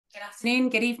Good afternoon,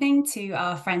 good evening to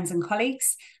our friends and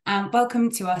colleagues, and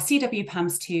welcome to our CW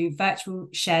PAMS 2 virtual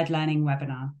shared learning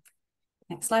webinar.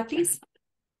 Next slide, please.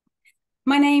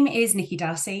 My name is Nikki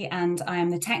Darcy, and I am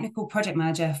the Technical Project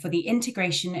Manager for the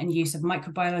Integration and Use of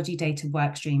Microbiology Data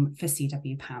Workstream for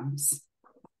CW PAMS.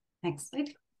 Next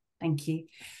slide. Thank you.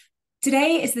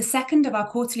 Today is the second of our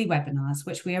quarterly webinars,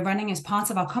 which we are running as part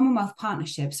of our Commonwealth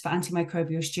Partnerships for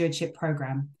Antimicrobial Stewardship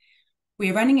programme. We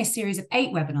are running a series of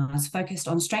 8 webinars focused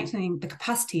on strengthening the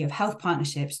capacity of health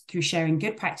partnerships through sharing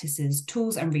good practices,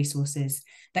 tools and resources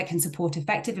that can support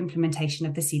effective implementation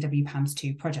of the CW PAMS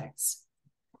 2 projects.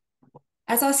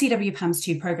 As our CW PAMS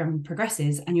 2 programme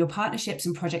progresses and your partnerships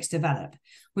and projects develop,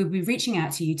 we'll be reaching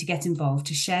out to you to get involved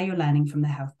to share your learning from the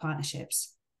health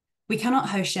partnerships. We cannot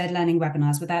host shared learning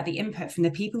webinars without the input from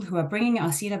the people who are bringing our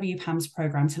CW PAMS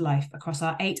programme to life across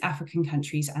our 8 African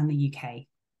countries and the UK.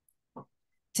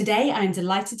 Today, I am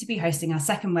delighted to be hosting our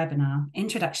second webinar,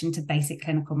 Introduction to Basic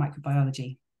Clinical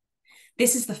Microbiology.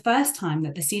 This is the first time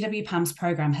that the CW PAMS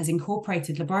programme has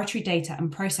incorporated laboratory data and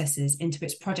processes into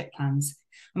its project plans,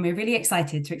 and we're really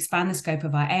excited to expand the scope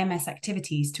of our AMS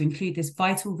activities to include this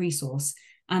vital resource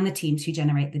and the teams who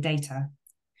generate the data.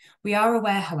 We are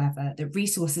aware, however, that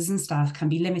resources and staff can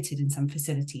be limited in some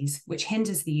facilities, which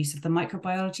hinders the use of the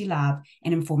microbiology lab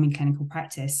in informing clinical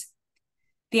practice.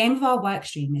 The aim of our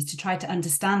workstream is to try to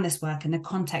understand this work in the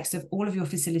context of all of your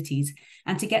facilities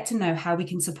and to get to know how we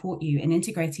can support you in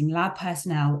integrating lab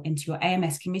personnel into your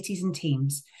AMS committees and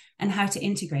teams, and how to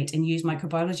integrate and use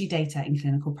microbiology data in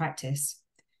clinical practice.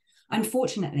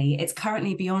 Unfortunately, it's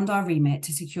currently beyond our remit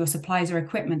to secure supplies or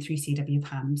equipment through CW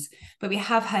PAMS, but we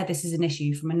have heard this is an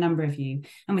issue from a number of you,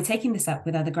 and we're taking this up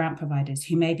with other grant providers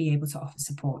who may be able to offer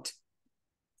support.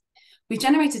 We've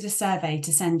generated a survey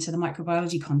to send to the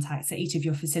microbiology contacts at each of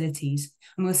your facilities,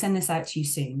 and we'll send this out to you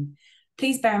soon.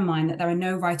 Please bear in mind that there are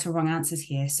no right or wrong answers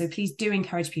here, so please do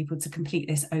encourage people to complete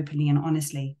this openly and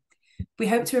honestly. We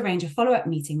hope to arrange a follow-up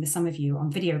meeting with some of you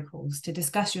on video calls to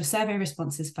discuss your survey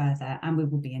responses further, and we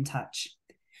will be in touch.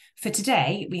 For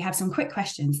today, we have some quick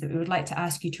questions that we would like to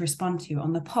ask you to respond to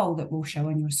on the poll that will show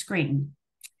on your screen.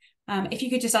 If you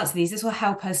could just answer these, this will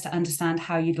help us to understand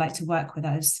how you'd like to work with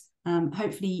us.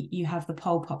 Hopefully you have the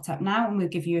poll popped up now, and we'll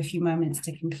give you a few moments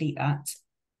to complete that.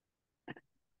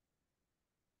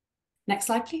 Next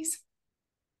slide, please.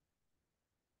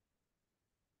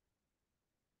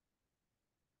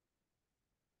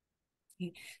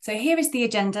 So here is the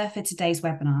agenda for today's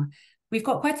webinar. We've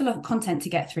got quite a lot of content to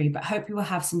get through, but hope we will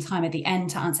have some time at the end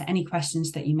to answer any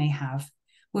questions that you may have.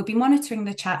 We'll be monitoring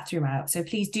the chat throughout, so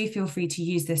please do feel free to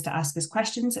use this to ask us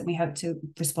questions, and we hope to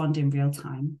respond in real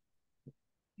time.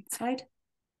 Next slide.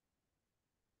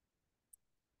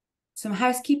 Some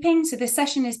housekeeping. So this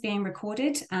session is being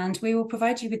recorded, and we will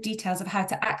provide you with details of how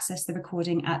to access the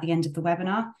recording at the end of the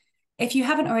webinar. If you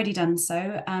haven't already done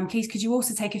so, please could you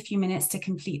also take a few minutes to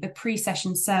complete the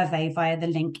pre-session survey via the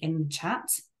link in the chat.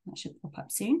 That should pop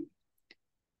up soon.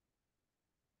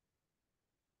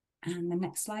 And the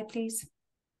next slide, please.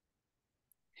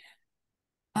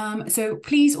 So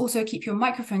please also keep your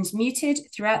microphones muted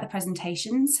throughout the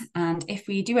presentations. And if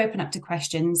we do open up to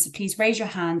questions, please raise your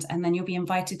hand and then you'll be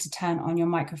invited to turn on your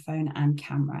microphone and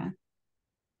camera.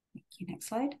 Thank you. Next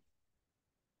slide.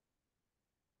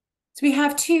 So we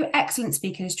have 2 excellent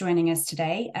speakers joining us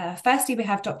today. Firstly, we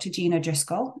have Dr. Jean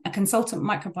O'Driscoll, a consultant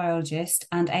microbiologist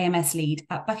and AMS lead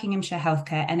at Buckinghamshire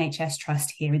Healthcare NHS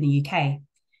Trust here in the UK.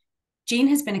 Jean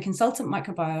has been a consultant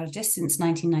microbiologist since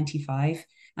 1995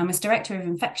 and was Director of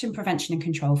Infection Prevention and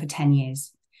Control for 10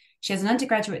 years. She has an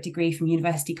undergraduate degree from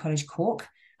University College Cork,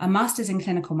 a master's in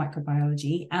clinical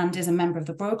microbiology, and is a member of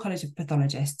the Royal College of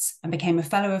Pathologists and became a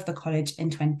fellow of the college in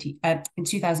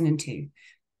 2002.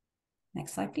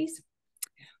 Next slide, please.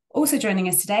 Also joining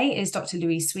us today is Dr.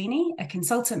 Louise Sweeney, a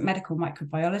consultant medical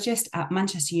microbiologist at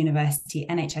Manchester University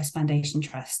NHS Foundation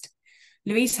Trust.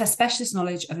 Louise has specialist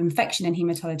knowledge of infection in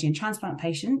haematology and transplant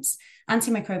patients,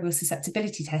 antimicrobial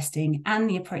susceptibility testing, and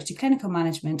the approach to clinical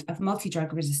management of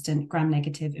multi-drug resistant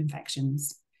gram-negative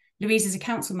infections. Louise is a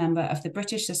council member of the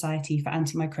British Society for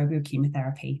Antimicrobial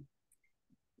Chemotherapy.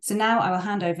 So now I will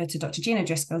hand over to Dr. Jean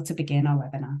O'Driscoll to begin our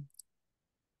webinar.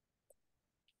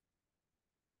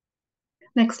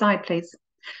 Next slide, please.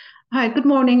 Hi, good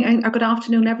morning or good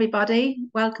afternoon, everybody.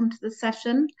 Welcome to the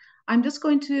session. I'm just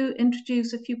going to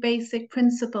introduce a few basic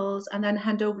principles and then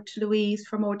hand over to Louise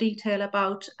for more detail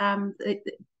about the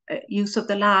use of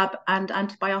the lab and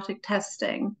antibiotic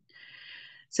testing.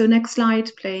 So next slide,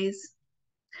 please.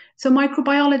 So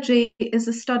microbiology is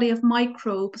a study of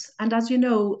microbes, and as you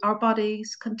know, our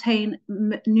bodies contain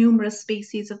numerous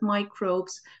species of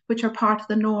microbes which are part of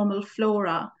the normal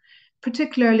flora.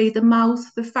 particularly the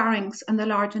mouth, the pharynx, and the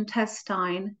large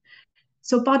intestine.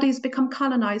 So bodies become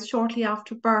colonized shortly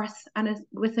after birth, and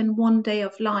within 1 day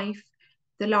of life,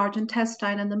 the large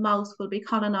intestine and the mouth will be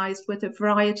colonized with a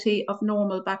variety of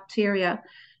normal bacteria,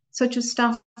 such as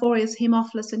Staph aureus,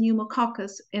 Haemophilus, and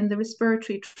pneumococcus in the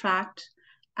respiratory tract,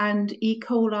 and E.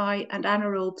 coli and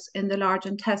anaerobes in the large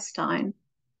intestine.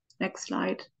 Next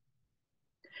slide.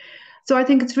 So I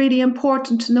think it's really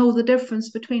important to know the difference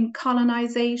between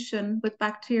colonization with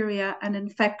bacteria and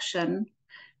infection,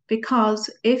 because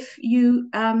if you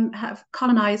have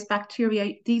colonized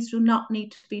bacteria, these do not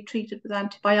need to be treated with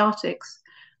antibiotics.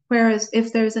 Whereas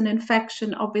if there's an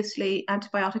infection, obviously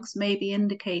antibiotics may be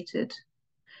indicated.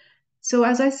 So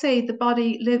as I say, the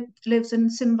body lives in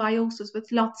symbiosis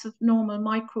with lots of normal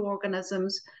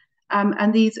microorganisms,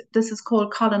 and this is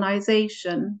called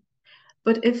colonization.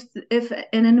 But if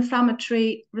an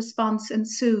inflammatory response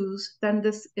ensues, then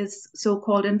this is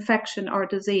so-called infection or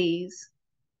disease.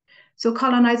 So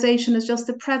colonization is just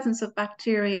the presence of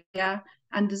bacteria,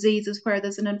 and disease is where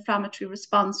there's an inflammatory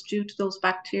response due to those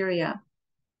bacteria.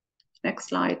 Next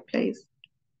slide, please.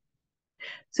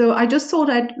 So I just thought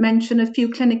I'd mention a few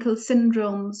clinical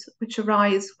syndromes which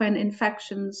arise when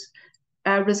infections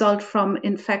result from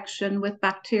infection with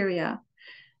bacteria.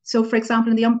 So for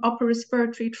example, in the upper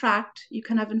respiratory tract, you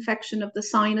can have infection of the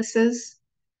sinuses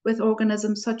with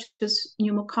organisms such as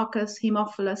pneumococcus,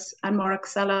 Haemophilus, and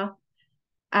Moraxella.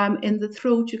 In the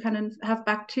throat, you can have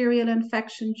bacterial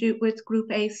infection with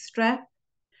group A strep,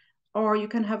 or you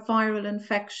can have viral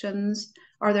infections,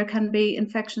 or there can be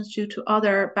infections due to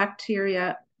other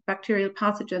bacterial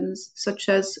pathogens, such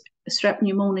as strep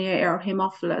pneumoniae or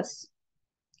Haemophilus.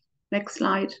 Next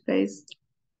slide, please.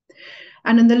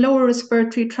 And in the lower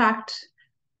respiratory tract,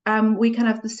 we can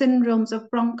have the syndromes of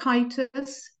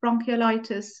bronchitis,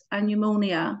 bronchiolitis, and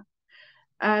pneumonia.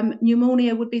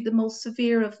 Pneumonia would be the most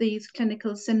severe of these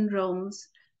clinical syndromes,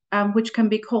 which can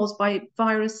be caused by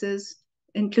viruses,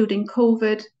 including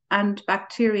COVID, and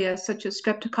bacteria such as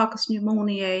Streptococcus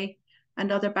pneumoniae,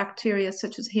 and other bacteria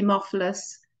such as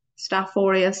Haemophilus, Staph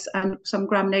aureus, and some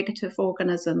gram-negative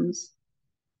organisms.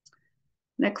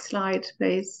 Next slide,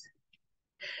 please.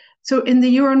 So in the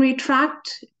urinary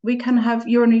tract, we can have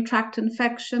urinary tract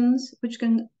infections, which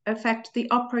can affect the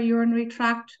upper urinary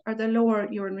tract or the lower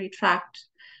urinary tract.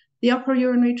 The upper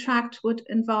urinary tract would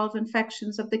involve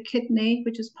infections of the kidney,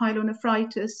 which is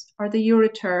pyelonephritis, or the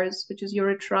ureters, which is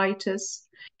urethritis.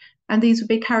 And these would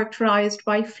be characterized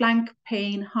by flank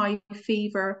pain, high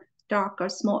fever, dark or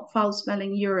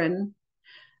foul-smelling urine.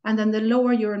 And then the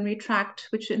lower urinary tract,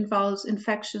 which involves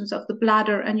infections of the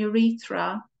bladder and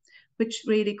urethra, which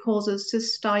really causes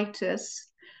cystitis.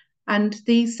 And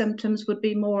these symptoms would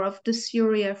be more of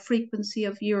dysuria, frequency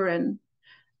of urine,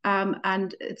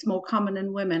 and it's more common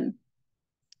in women.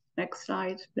 Next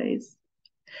slide, please.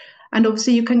 And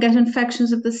obviously you can get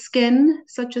infections of the skin,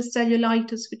 such as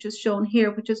cellulitis, which is shown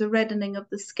here, which is a reddening of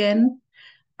the skin.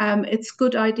 It's a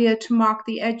good idea to mark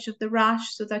the edge of the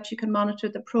rash so that you can monitor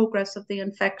the progress of the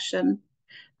infection.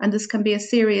 And this can be a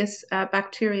serious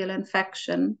bacterial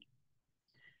infection.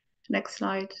 Next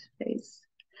slide, please.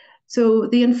 So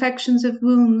the infections of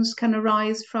wounds can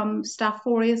arise from Staph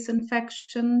aureus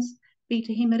infections,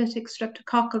 beta hemolytic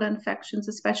streptococcal infections,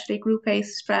 especially group A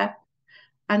strep,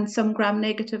 and some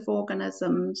gram-negative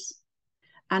organisms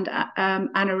and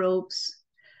anaerobes.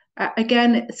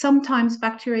 Again, sometimes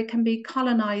bacteria can be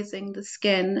colonizing the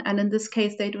skin, and in this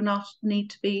case, they do not need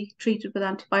to be treated with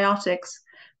antibiotics.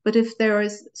 But if there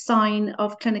is sign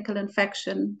of clinical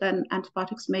infection, then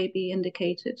antibiotics may be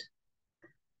indicated.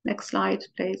 Next slide,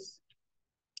 please.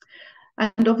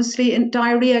 And obviously,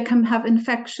 diarrhea can have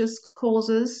infectious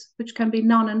causes, which can be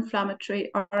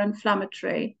non-inflammatory or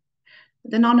inflammatory.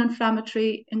 The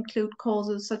non-inflammatory include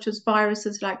causes such as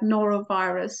viruses like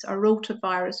norovirus or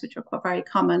rotavirus, which are quite very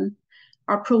common,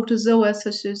 or protozoa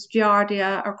such as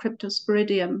Giardia or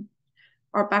Cryptosporidium,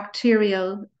 or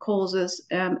bacterial causes,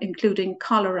 including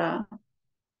cholera.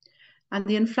 And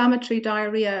the inflammatory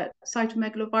diarrhea,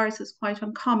 cytomegalovirus, is quite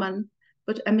uncommon,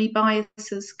 but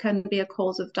amoebiasis can be a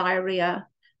cause of diarrhea.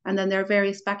 And then there are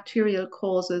various bacterial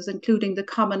causes, including the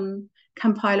common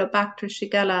Campylobacter,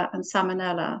 Shigella, and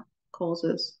Salmonella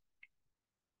causes.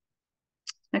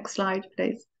 Next slide,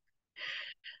 please.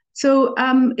 So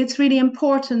it's really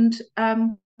important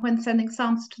when sending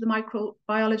samples to the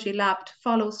microbiology lab to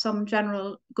follow some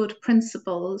general good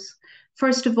principles.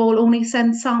 First of all, only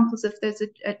send samples if there's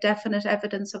a definite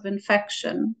evidence of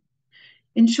infection.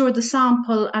 Ensure the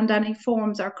sample and any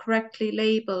forms are correctly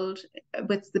labeled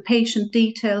with the patient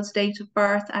details, date of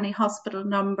birth, any hospital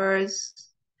numbers.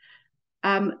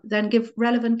 Then give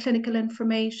relevant clinical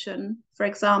information. For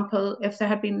example, if there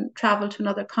had been travel to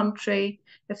another country,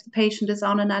 if the patient is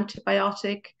on an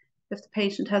antibiotic, if the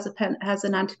patient has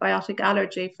an antibiotic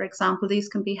allergy, for example, these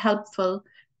can be helpful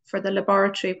for the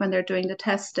laboratory when they're doing the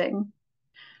testing.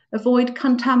 Avoid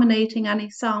contaminating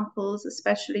any samples,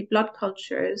 especially blood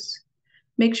cultures.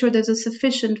 Make sure there's a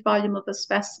sufficient volume of a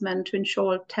specimen to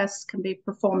ensure tests can be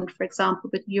performed, for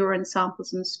example, with urine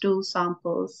samples and stool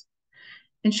samples.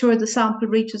 Ensure the sample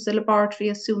reaches the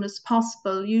laboratory as soon as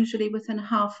possible, usually within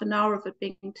half an hour of it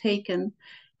being taken.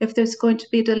 If there's going to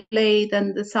be a delay,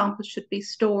 then the sample should be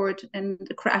stored at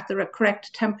the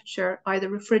correct temperature, either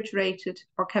refrigerated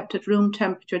or kept at room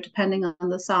temperature, depending on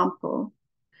the sample.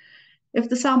 If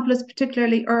the sample is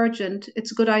particularly urgent,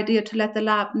 it's a good idea to let the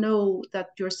lab know that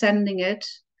you're sending it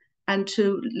and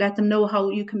to let them know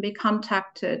how you can be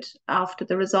contacted after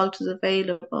the result is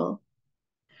available.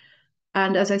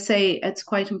 And as I say, it's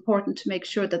quite important to make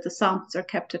sure that the samples are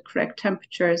kept at correct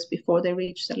temperatures before they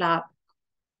reach the lab.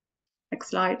 Next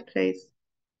slide, please.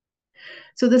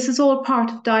 So this is all part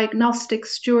of diagnostic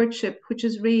stewardship, which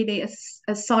is really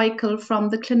a cycle from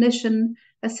the clinician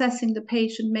assessing the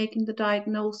patient, making the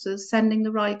diagnosis, sending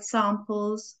the right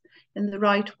samples in the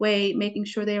right way, making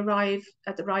sure they arrive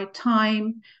at the right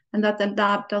time, and that the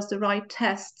lab does the right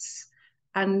tests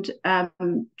and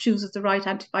chooses the right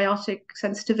antibiotic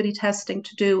sensitivity testing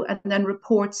to do, and then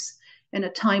reports in a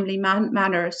timely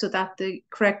manner so that the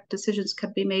correct decisions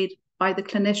can be made by the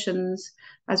clinicians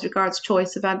as regards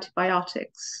choice of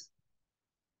antibiotics.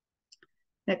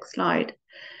 Next slide.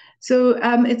 So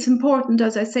it's important,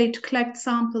 as I say, to collect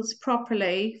samples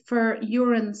properly. For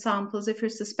urine samples, if you're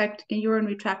suspecting a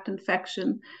urinary tract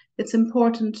infection, it's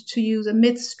important to use a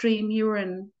midstream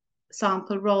urine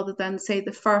sample rather than, say,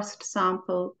 the first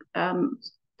sample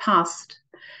passed.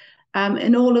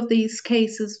 In all of these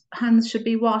cases, hands should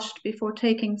be washed before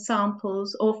taking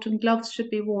samples. Often gloves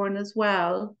should be worn as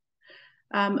well.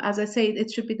 As I say, it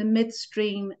should be the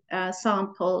midstream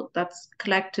sample that's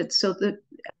collected. So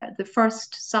the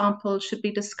first sample should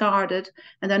be discarded,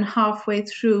 and then halfway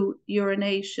through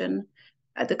urination,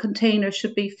 the container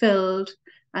should be filled,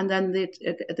 and then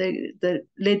the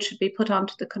lid should be put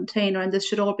onto the container. And this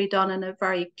should all be done in a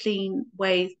very clean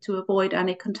way to avoid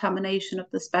any contamination of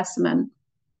the specimen.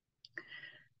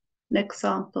 Next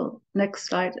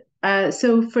slide.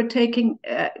 So for taking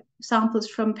samples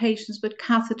from patients with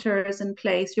catheters in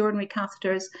place, urinary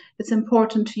catheters, it's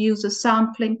important to use a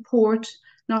sampling port,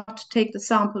 not to take the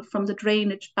sample from the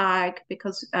drainage bag,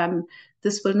 because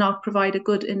this will not provide a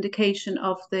good indication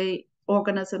of the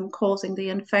organism causing the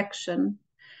infection,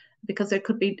 because there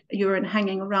could be urine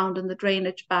hanging around in the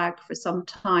drainage bag for some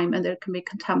time, and there can be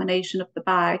contamination of the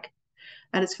bag.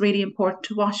 And it's really important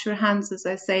to wash your hands, as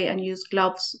I say, and use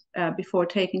gloves before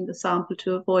taking the sample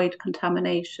to avoid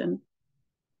contamination.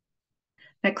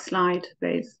 Next slide,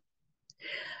 please.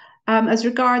 As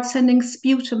regards sending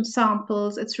sputum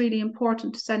samples, it's really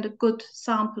important to send a good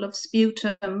sample of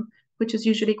sputum, which is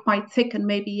usually quite thick and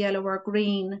maybe yellow or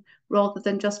green, rather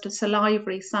than just a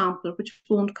salivary sample, which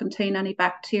won't contain any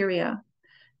bacteria.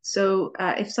 So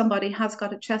if somebody has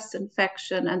got a chest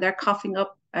infection and they're coughing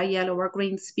up a yellow or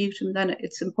green sputum, then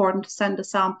it's important to send a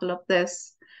sample of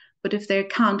this. But if they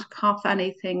can't cough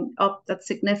anything up that's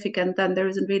significant, then there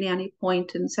isn't really any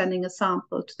point in sending a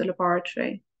sample to the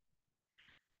laboratory.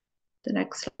 The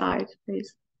next slide,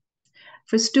 please.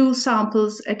 For stool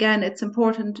samples, again, it's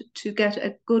important to get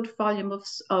a good volume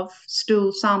of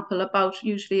stool sample, about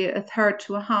usually a third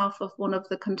to a half of one of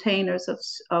the containers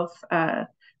of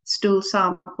stool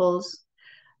samples.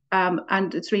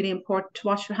 And it's really important to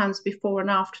wash your hands before and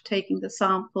after taking the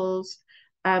samples.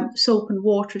 Soap and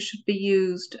water should be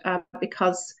used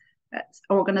because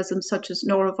organisms such as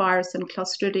norovirus and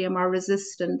Clostridium are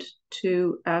resistant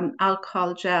to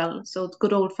alcohol gel. So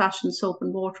good old-fashioned soap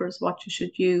and water is what you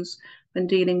should use when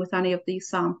dealing with any of these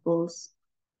samples.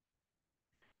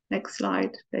 Next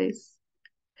slide, please.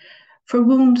 For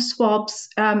wound swabs,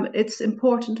 it's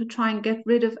important to try and get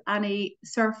rid of any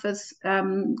surface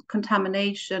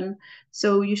contamination.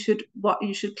 So you should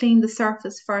clean the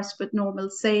surface first with normal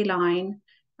saline,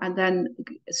 and then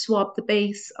swab the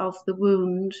base of the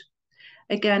wound.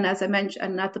 Again, as I mentioned,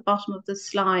 and at the bottom of the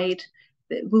slide,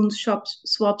 the wound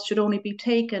swabs should only be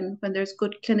taken when there's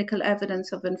good clinical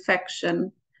evidence of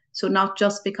infection. So not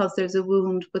just because there's a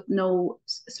wound with no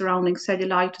surrounding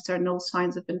cellulitis or no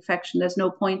signs of infection. There's no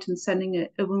point in sending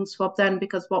a wound swab then,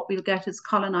 because what we'll get is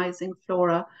colonizing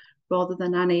flora rather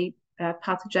than any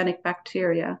pathogenic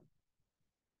bacteria.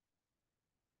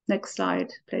 Next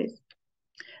slide, please.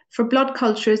 For blood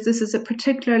cultures, this is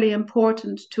particularly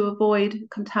important to avoid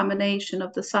contamination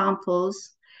of the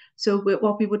samples. So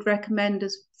what we would recommend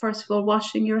is, first of all,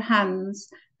 washing your hands,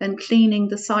 then cleaning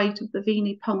the site of the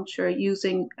venipuncture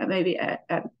using maybe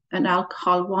an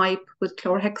alcohol wipe with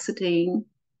chlorhexidine.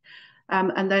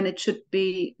 And then it should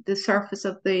be the surface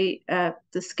of the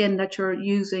skin that you're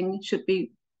using should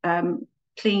be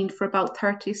cleaned for about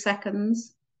 30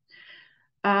 seconds.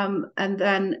 And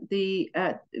then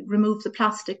remove the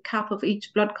plastic cap of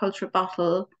each blood culture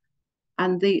bottle,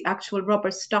 and the actual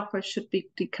rubber stopper should be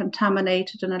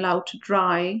decontaminated and allowed to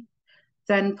dry.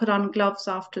 Then put on gloves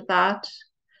after that.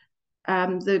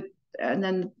 And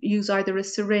then use either a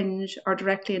syringe or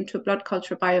directly into a blood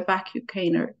culture by a vacuum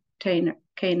container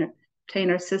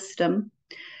system.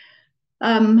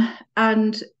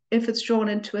 And if it's drawn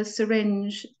into a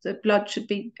syringe, the blood should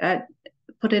be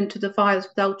put into the vials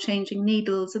without changing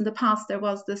needles. In the past, there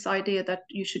was this idea that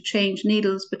you should change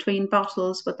needles between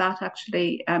bottles, but that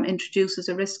actually introduces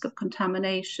a risk of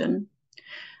contamination.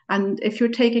 And if you're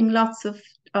taking lots of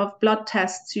blood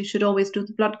tests, you should always do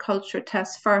the blood culture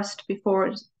test first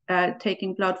before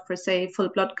taking blood for, say, full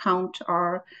blood count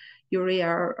or urea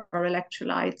or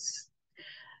electrolytes.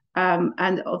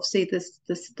 And obviously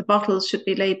the bottles should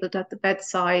be labeled at the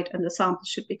bedside, and the samples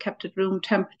should be kept at room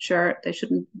temperature. They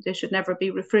should never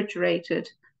be refrigerated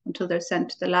until they're sent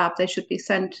to the lab. They should be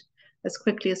sent as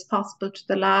quickly as possible to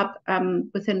the lab.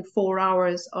 Within 4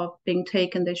 hours of being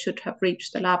taken, they should have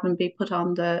reached the lab and be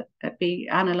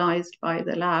analysed by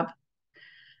the lab.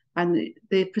 And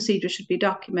the procedure should be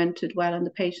documented well in the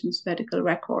patient's medical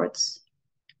records.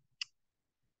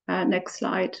 Next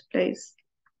slide, please.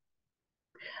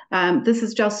 This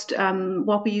is just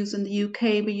what we use in the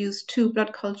UK. We use 2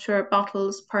 blood culture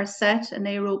bottles per set, an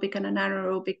aerobic and an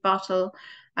anaerobic bottle.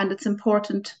 And it's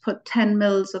important to put 10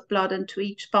 mils of blood into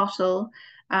each bottle.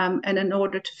 And in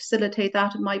order to facilitate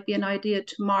that, it might be an idea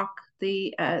to mark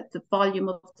the volume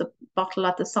of the bottle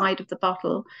at the side of the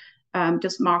bottle.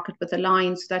 Just mark it with a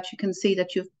line so that you can see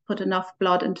that you've put enough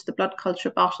blood into the blood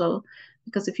culture bottle.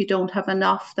 Because if you don't have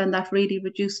enough, then that really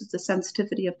reduces the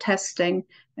sensitivity of testing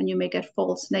and you may get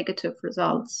false negative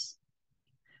results.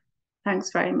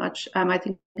 Thanks very much. I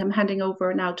think I'm handing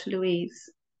over now to Louise.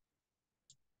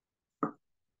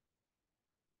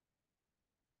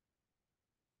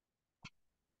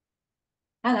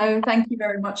 Hello, thank you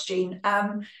very much, Jean.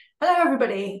 Hello,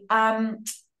 everybody.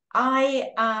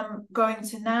 I am going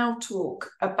to now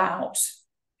talk about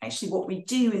actually what we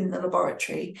do in the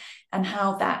laboratory and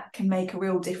how that can make a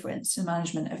real difference in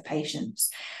management of patients.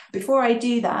 Before I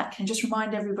do that, can I just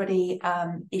remind everybody,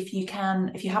 if you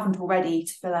haven't already,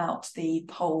 to fill out the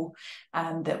poll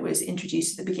that was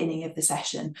introduced at the beginning of the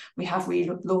session. We have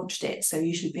relaunched it, so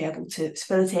you should be able to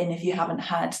fill it in if you haven't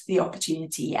had the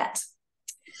opportunity yet.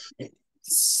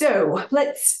 So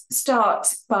let's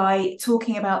start by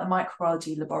talking about the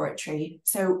microbiology laboratory.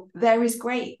 So there is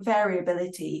great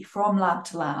variability from lab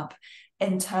to lab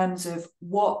in terms of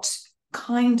what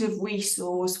kind of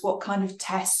resource, what kind of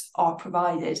tests are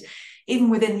provided.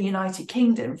 Even within the United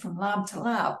Kingdom, from lab to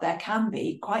lab, there can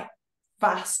be quite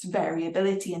vast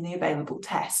variability in the available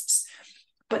tests.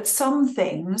 But some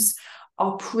things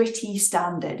are pretty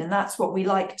standard, and that's what we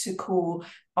like to call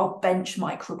our bench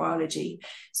microbiology.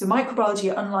 So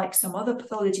microbiology, unlike some other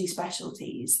pathology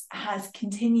specialties, has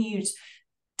continued,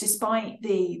 despite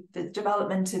the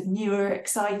development of newer,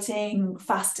 exciting,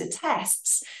 faster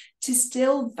tests, to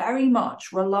still very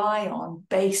much rely on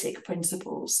basic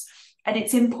principles. And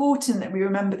it's important that we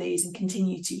remember these and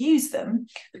continue to use them,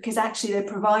 because actually they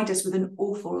provide us with an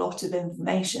awful lot of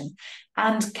information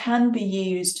and can be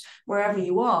used wherever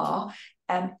you are.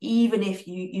 Even if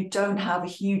you don't have a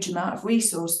huge amount of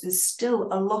resource, there's still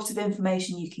a lot of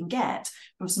information you can get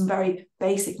from some very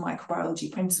basic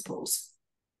microbiology principles.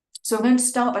 So I'm going to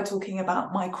start by talking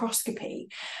about microscopy.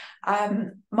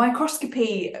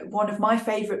 Microscopy, one of my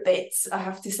favourite bits, I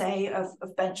have to say, of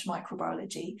bench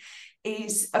microbiology,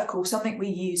 is, of course, something we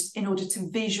use in order to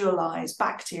visualise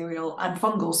bacterial and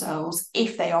fungal cells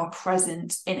if they are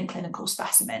present in a clinical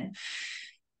specimen.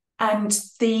 And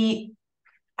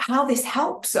how this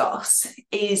helps us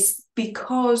is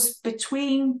because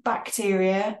between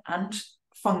bacteria and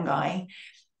fungi,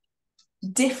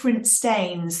 different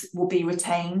stains will be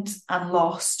retained and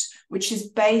lost, which is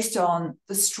based on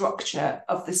the structure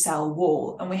of the cell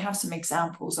wall. And we have some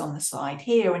examples on the slide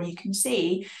here, and you can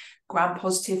see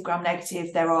gram-positive,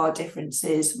 gram-negative, there are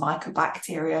differences,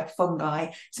 mycobacteria,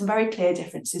 fungi, some very clear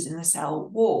differences in the cell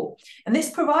wall. And this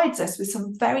provides us with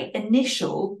some very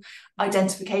initial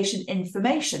identification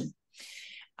information.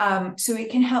 So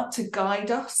it can help to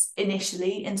guide us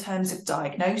initially in terms of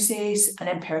diagnosis and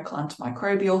empirical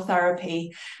antimicrobial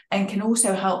therapy, and can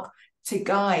also help to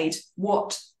guide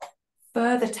what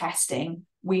further testing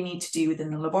we need to do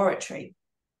within the laboratory.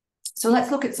 So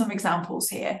let's look at some examples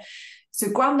here. So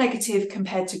gram-negative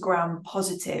compared to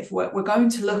gram-positive, we're going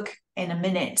to look in a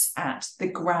minute at the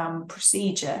gram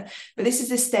procedure, but this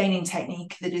is a staining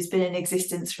technique that has been in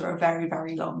existence for a very,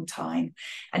 very long time.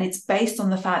 And it's based on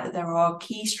the fact that there are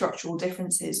key structural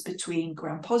differences between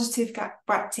gram-positive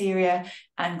bacteria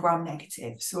and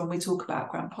gram-negative. So when we talk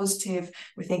about gram-positive,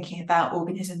 we're thinking about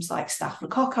organisms like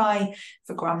Staphylococci.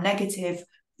 For gram-negative,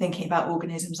 thinking about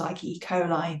organisms like E.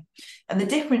 coli. And the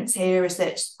difference here is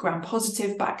that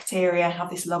gram-positive bacteria have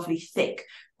this lovely thick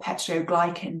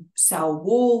petroglycan cell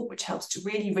wall, which helps to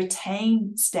really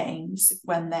retain stains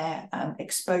when they're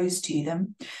exposed to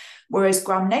them, whereas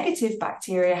gram-negative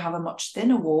bacteria have a much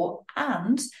thinner wall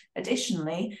and,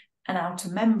 additionally, an outer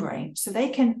membrane. So they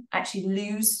can actually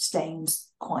lose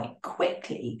stains quite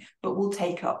quickly, but will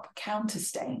take up counter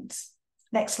stains.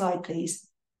 Next slide, please.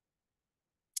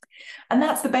 And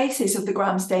that's the basis of the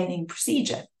gram staining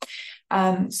procedure.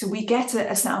 So we get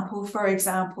a sample, for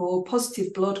example,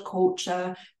 positive blood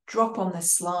culture, drop on the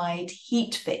slide,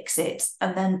 heat fix it,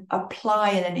 and then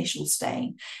apply an initial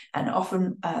stain. And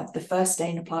often the first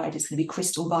stain applied is going to be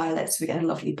crystal violet, so we get a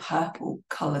lovely purple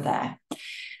colour there.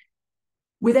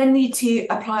 We then need to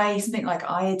apply something like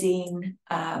iodine,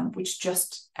 which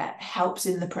just helps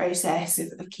in the process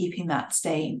of keeping that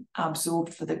stain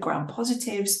absorbed for the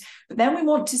gram-positives. But then we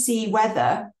want to see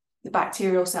whether the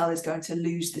bacterial cell is going to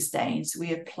lose the stain. So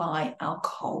we apply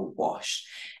alcohol wash.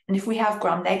 And if we have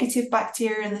gram-negative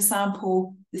bacteria in the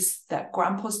sample, that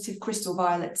gram-positive crystal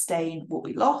violet stain will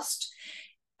be lost.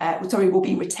 Will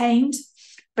be retained.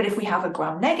 But if we have a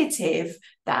gram-negative,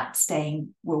 that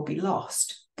stain will be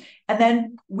lost. And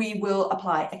then we will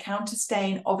apply a counter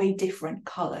stain of a different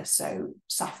colour, so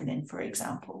safranin, for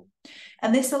example.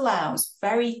 And this allows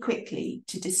very quickly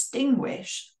to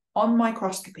distinguish on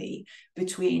microscopy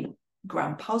between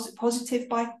gram-positive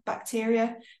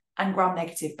bacteria and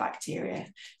gram-negative bacteria.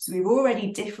 So we've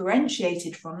already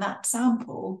differentiated from that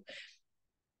sample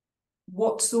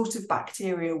what sort of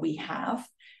bacteria we have.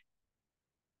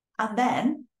 And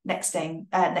then, next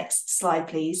slide,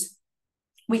 please.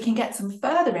 We can get some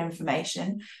further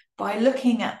information by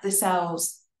looking at the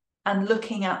cells and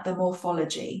looking at the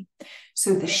morphology.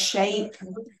 So the shape,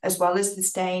 as well as the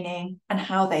staining, and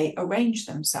how they arrange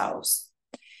themselves.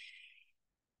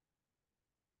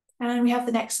 And we have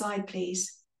the next slide,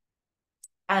 please.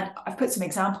 And I've put some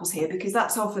examples here because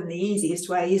that's often the easiest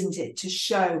way, isn't it, to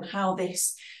show how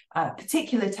this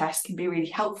particular test can be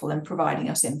really helpful in providing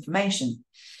us information.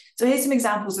 So here's some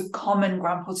examples of common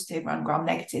gram-positive and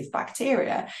gram-negative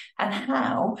bacteria and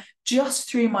how, just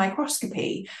through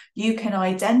microscopy, you can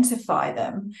identify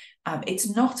them. It's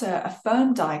not a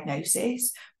firm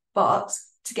diagnosis, but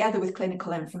together with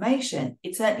clinical information,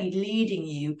 it's certainly leading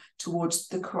you towards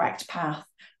the correct path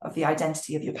of the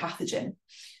identity of your pathogen.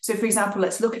 So, for example,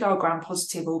 let's look at our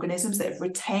gram-positive organisms that have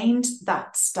retained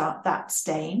that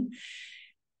stain.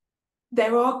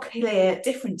 There are clear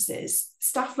differences.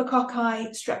 Staphylococci,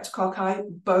 streptococci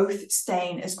both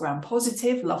stain as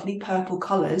gram-positive, lovely purple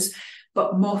colours,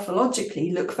 but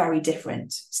morphologically look very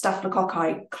different.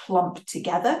 Staphylococci clump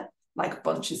together like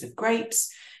bunches of grapes.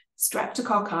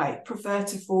 Streptococci prefer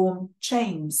to form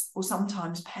chains or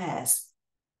sometimes pairs.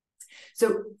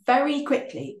 So very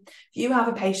quickly, if you have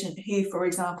a patient who, for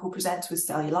example, presents with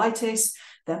cellulitis,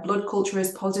 their blood culture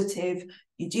is positive,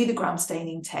 you do the gram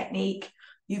staining technique,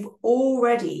 you've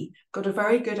already got a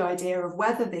very good idea of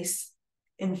whether this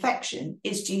infection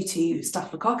is due to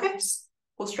Staphylococcus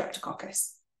or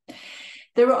Streptococcus.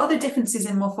 There are other differences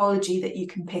in morphology that you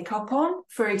can pick up on.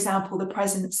 For example, the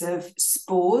presence of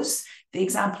spores. The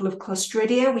example of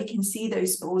Clostridia, we can see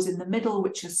those spores in the middle,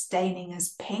 which are staining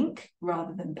as pink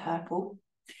rather than purple.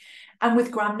 And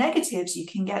with gram-negatives, you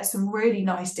can get some really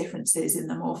nice differences in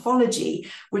the morphology,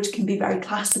 which can be very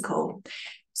classical.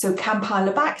 So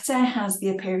Campylobacter has the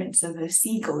appearance of a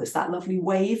seagull. It's that lovely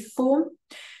wave form.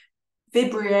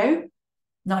 Vibrio,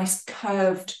 nice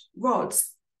curved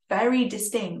rods, very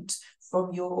distinct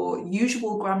from your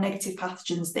usual gram-negative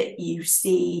pathogens that you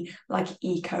see, like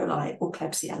E. coli or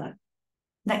Klebsiella.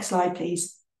 Next slide,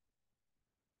 please.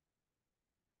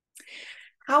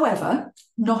 However,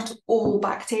 not all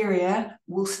bacteria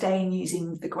will stain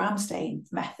using the gram stain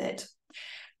method.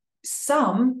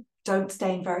 Some don't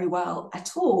stain very well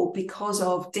at all because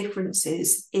of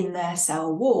differences in their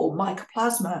cell wall.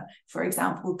 Mycoplasma, for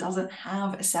example, doesn't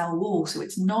have a cell wall, so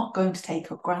it's not going to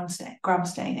take up gram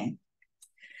staining.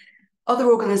 Other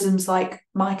organisms like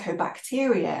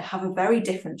mycobacteria have a very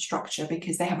different structure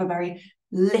because they have a very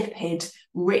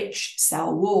lipid-rich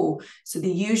cell wall, so the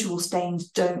usual stains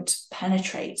don't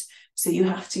penetrate. So you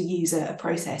have to use a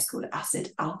process called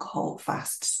acid alcohol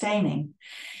fast staining.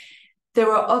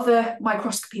 There are other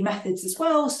microscopy methods as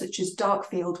well, such as dark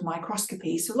field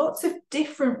microscopy. So lots of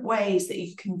different ways that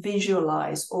you can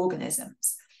visualize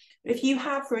organisms. If you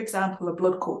have, for example, a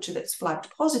blood culture that's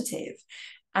flagged positive,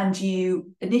 and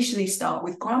you initially start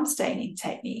with gram staining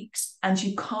techniques and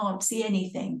you can't see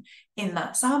anything in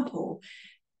that sample,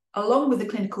 along with the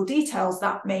clinical details,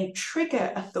 that may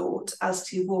trigger a thought as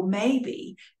to, well,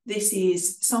 maybe this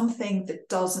is something that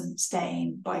doesn't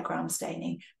stain by gram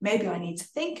staining. Maybe I need to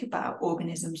think about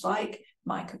organisms like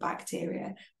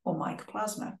mycobacteria or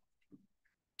mycoplasma.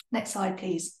 Next slide,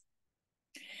 please.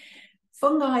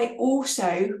 Fungi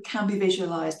also can be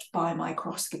visualized by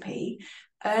microscopy.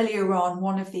 Earlier on,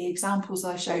 one of the examples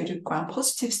I showed of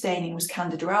gram-positive staining was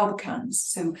Candida albicans.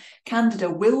 So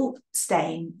Candida will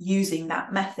stain using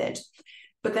that method.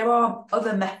 But there are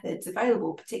other methods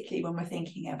available, particularly when we're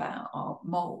thinking about our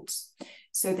molds.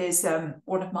 So there's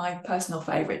one of my personal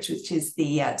favourites, which is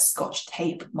the Scotch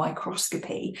tape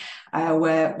microscopy,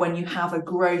 where when you have a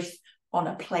growth on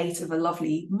a plate of a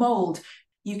lovely mould,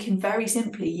 you can very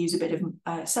simply use a bit of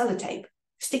sellotape,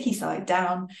 sticky side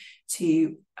down,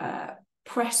 to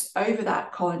press over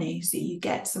that colony so you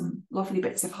get some lovely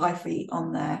bits of hyphae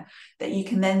on there that you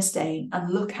can then stain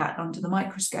and look at under the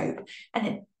microscope.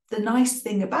 And the nice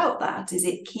thing about that is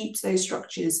it keeps those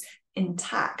structures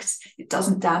intact. It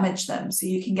doesn't damage them. So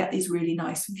you can get these really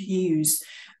nice views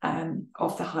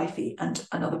of the hyphae and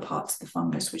other parts of the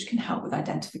fungus, which can help with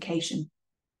identification.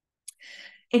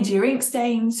 India ink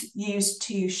stains used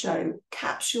to show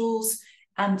capsules,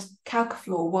 and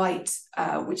calcifluor white,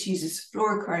 which uses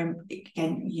fluorochrome,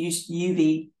 again, use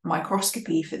UV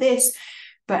microscopy for this,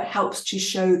 but helps to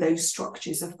show those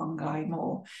structures of fungi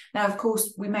more. Now, of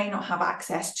course, we may not have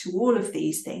access to all of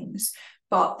these things,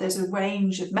 but there's a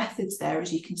range of methods there,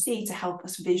 as you can see, to help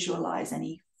us visualize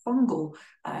any fungal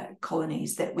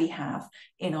colonies that we have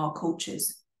in our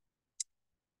cultures.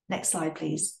 Next slide,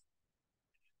 please.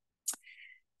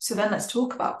 So then let's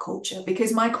talk about culture,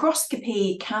 because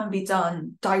microscopy can be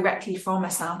done directly from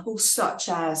a sample, such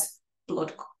as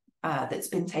blood that's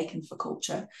been taken for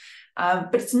culture.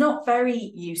 But it's not very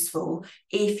useful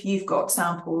if you've got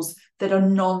samples that are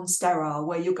non-sterile,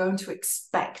 where you're going to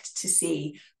expect to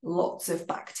see lots of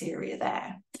bacteria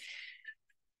there.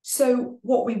 So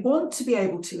what we want to be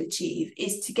able to achieve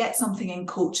is to get something in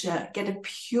culture, get a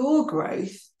pure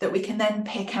growth that we can then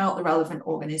pick out the relevant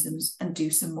organisms and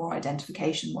do some more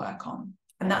identification work on.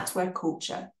 And that's where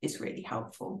culture is really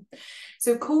helpful.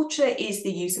 So culture is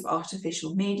the use of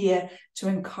artificial media to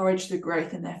encourage the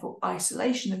growth and therefore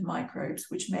isolation of microbes,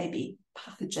 which may be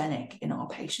pathogenic in our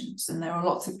patients. And there are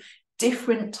lots of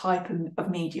different types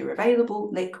of media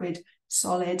available: liquid,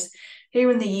 solid. Here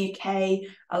in the UK,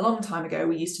 a long time ago,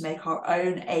 we used to make our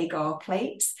own agar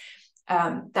plates.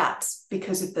 That,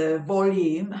 because of the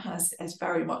volume, has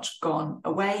very much gone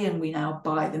away, and we now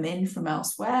buy them in from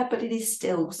elsewhere, but it is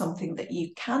still something that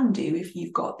you can do if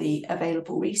you've got the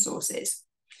available resources.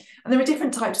 And there are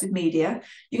different types of media.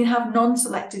 You can have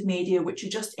non-selective media, which are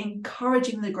just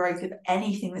encouraging the growth of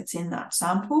anything that's in that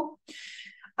sample,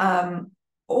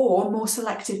 or more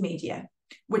selective media,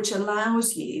 which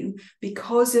allows you,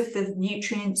 because of the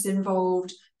nutrients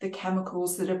involved, the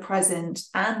chemicals that are present,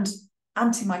 and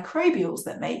antimicrobials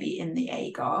that may be in the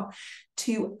agar,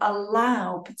 to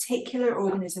allow particular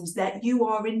organisms that you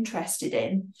are interested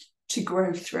in to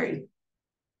grow through.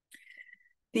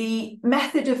 The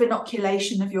method of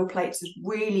inoculation of your plates is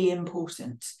really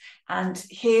important. And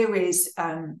here is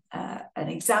an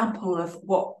example of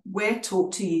what we're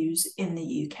taught to use in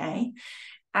the UK.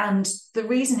 And the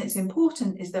reason it's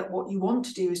important is that what you want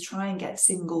to do is try and get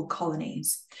single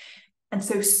colonies. And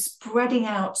so spreading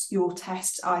out your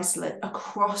test isolate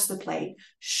across the plate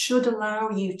should allow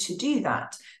you to do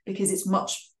that, because it's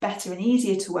much better and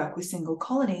easier to work with single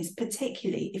colonies,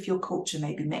 particularly if your culture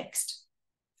may be mixed.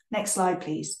 Next slide,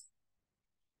 please.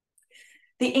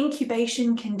 The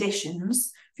incubation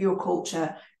conditions for your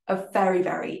culture are very,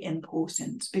 very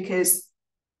important, because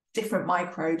different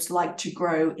microbes like to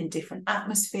grow in different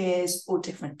atmospheres or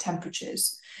different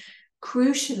temperatures.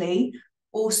 Crucially,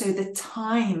 also the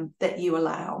time that you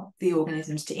allow the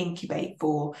organisms to incubate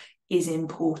for is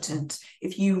important.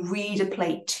 If you read a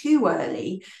plate too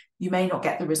early, you may not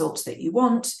get the results that you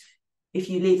want. If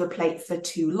you leave a plate for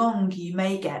too long, you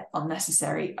may get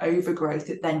unnecessary overgrowth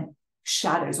that then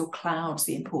shadows or clouds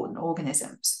the important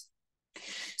organisms.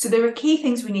 So there are key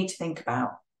things we need to think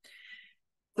about.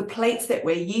 The plates that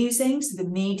we're using, so the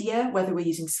media, whether we're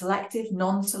using selective,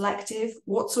 non-selective,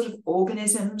 what sort of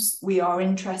organisms we are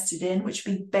interested in, which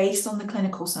will be based on the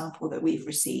clinical sample that we've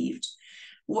received.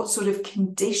 what sort of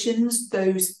conditions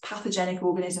those pathogenic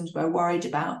organisms we're worried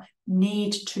about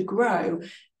need to grow,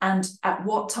 and at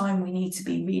what time we need to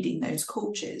be reading those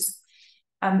cultures.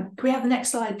 Can we have the next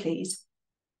slide, please?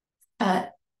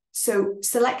 So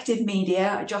selective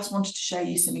media, I just wanted to show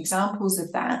you some examples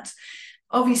of that.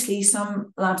 Obviously,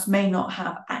 some labs may not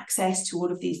have access to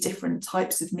all of these different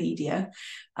types of media.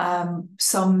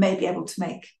 Some may be able to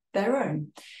make their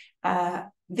own.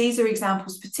 These are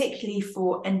examples particularly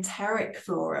for enteric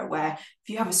flora, where if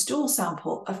you have a stool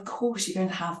sample, of course you're going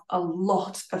to have a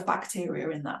lot of bacteria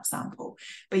in that sample,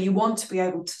 but you want to be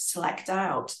able to select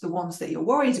out the ones that you're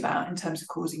worried about in terms of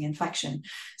causing infection.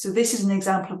 So this is an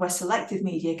example of where selective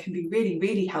media can be really,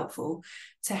 really helpful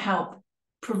to help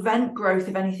prevent growth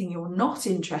of anything you're not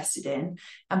interested in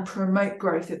and promote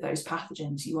growth of those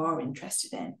pathogens you are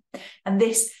interested in. And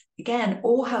this, again,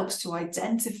 all helps to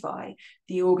identify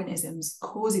the organisms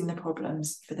causing the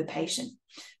problems for the patient.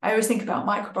 I always think about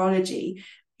microbiology,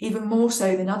 even more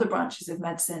so than other branches of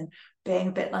medicine, being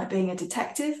a bit like being a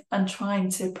detective and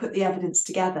trying to put the evidence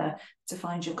together to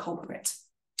find your culprit.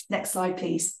 Next slide,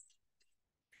 please.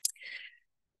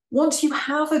 Once you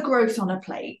have a growth on a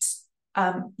plate,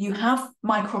 you have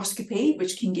microscopy,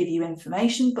 which can give you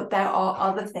information, but there are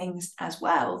other things as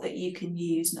well that you can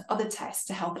use and other tests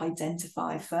to help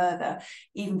identify further,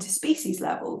 even to species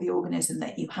level, the organism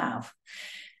that you have.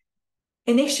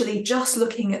 Initially, just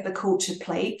looking at the culture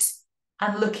plate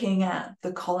and looking at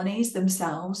the colonies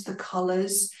themselves, the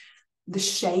colours, the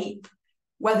shape,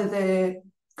 whether the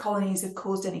colonies have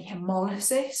caused any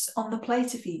hemolysis on the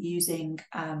plate if you're using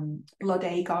blood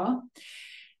agar,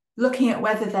 looking at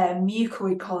whether they're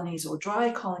mucoid colonies or dry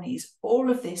colonies,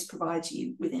 all of this provides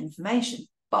you with information,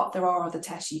 but there are other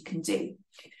tests you can do.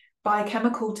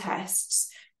 Biochemical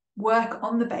tests work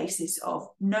on the basis of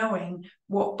knowing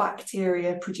what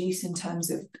bacteria produce in terms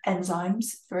of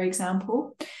enzymes, for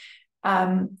example,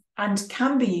 and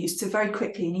can be used to very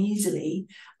quickly and easily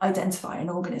identify an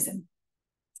organism.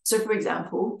 So, for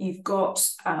example, you've got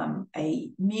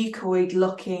a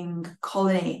mucoid-looking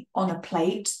colony on a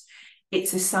plate.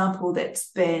 It's a sample that's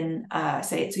been,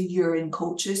 say it's a urine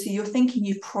culture. So you're thinking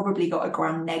you've probably got a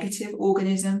gram-negative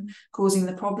organism causing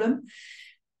the problem.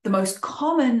 The most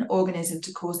common organism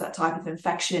to cause that type of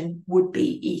infection would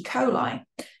be E. coli.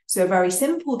 So a very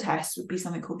simple test would be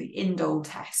something called the indole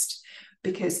test,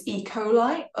 because E.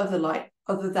 coli,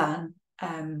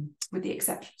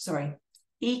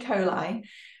 E. coli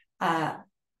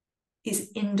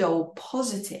is indole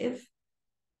positive,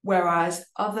 whereas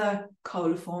other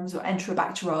coliforms or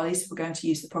Enterobacterales, if we're going to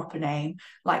use the proper name,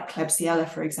 like Klebsiella,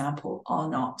 for example, are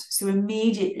not. So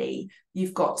immediately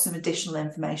you've got some additional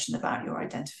information about your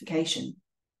identification.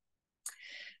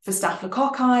 For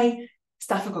Staphylococci,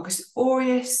 Staphylococcus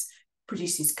aureus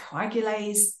produces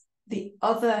coagulase. The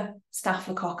other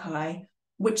Staphylococci,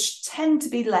 which tend to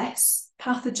be less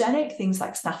pathogenic, things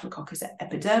like Staphylococcus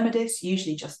epidermidis,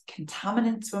 usually just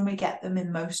contaminants when we get them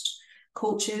in most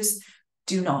cultures,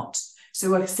 do not.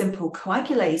 So a simple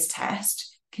coagulase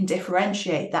test can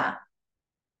differentiate that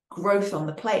growth on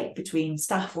the plate between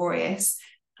Staph aureus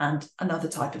and another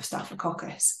type of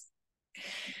Staphylococcus.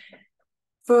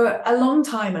 For a long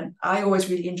time, and I always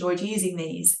really enjoyed using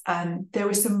these, there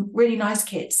were some really nice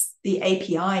kits, the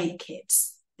API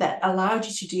kits, that allowed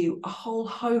you to do a whole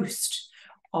host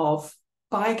of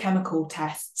biochemical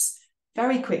tests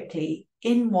very quickly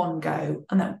in one go,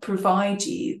 and that provide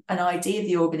you an idea of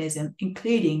the organism,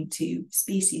 including to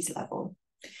species level.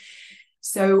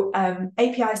 So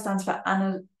API stands for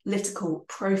Analytical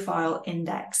Profile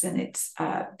Index, and it's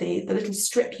the little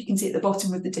strip you can see at the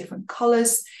bottom with the different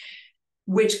colours,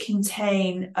 which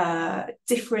contain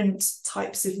different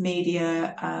types of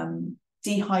media,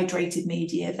 dehydrated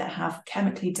media that have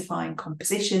chemically defined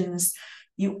compositions.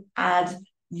 You add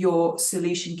your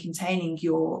solution containing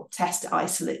your test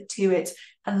isolate to it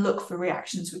and look for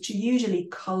reactions, which are usually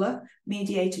colour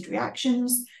mediated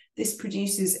reactions. This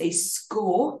produces a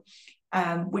score,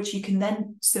 which you can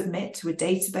then submit to a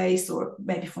database or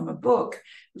maybe from a book,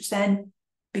 which then,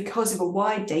 because of a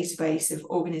wide database of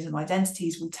organism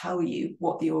identities, will tell you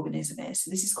what the organism is.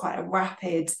 So this is quite a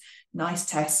rapid, nice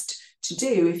test to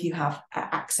do if you have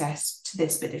access to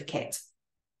this bit of kit.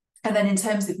 And then in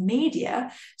terms of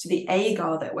media, so the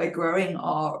agar that we're growing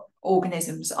our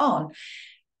organisms on,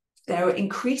 there are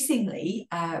increasingly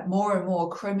more and more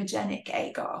chromogenic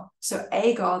agar. So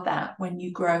agar that when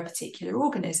you grow a particular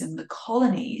organism, the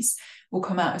colonies will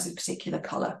come out as a particular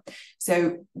colour.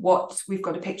 So what we've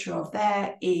got a picture of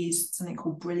there is something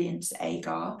called brilliance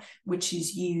agar, which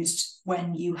is used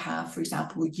when you have, for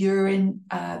example, urine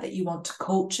that you want to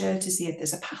culture to see if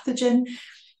there's a pathogen.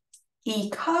 E.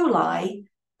 coli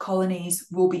colonies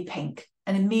will be pink.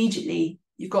 And immediately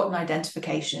you've got an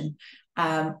identification.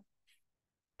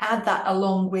 Add that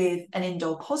along with an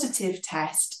indole positive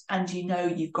test, and you know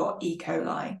you've got E.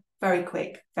 coli. Very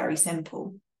quick, very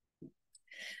simple.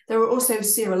 There are also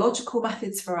serological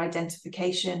methods for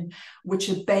identification, which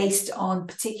are based on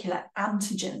particular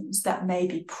antigens that may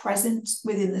be present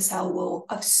within the cell wall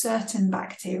of certain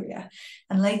bacteria.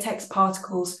 And latex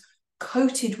particles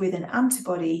coated with an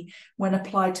antibody, when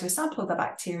applied to a sample of the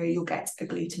bacteria, you'll get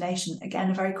agglutination. Again,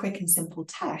 a very quick and simple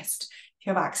test if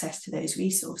you have access to those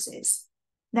resources.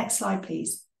 Next slide,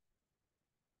 please.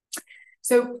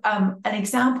 So an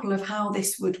example of how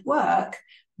this would work,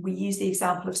 we used the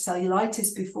example of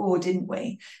cellulitis before, didn't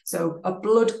we? So a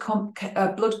blood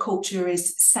culture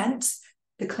is sent.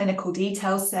 The clinical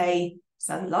details say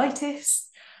cellulitis.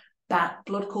 That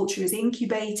blood culture is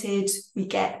incubated. We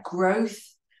get growth.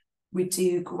 We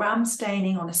do gram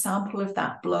staining on a sample of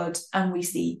that blood, and we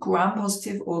see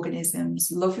gram-positive organisms,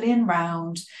 lovely and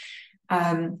round,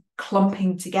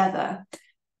 clumping together,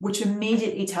 which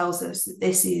immediately tells us that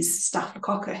this is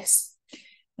Staphylococcus.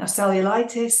 Now,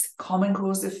 cellulitis, common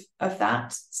cause of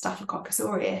that, Staphylococcus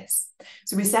aureus.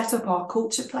 So we set up our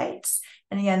culture plates,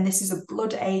 and again, this is a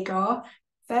blood agar,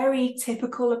 very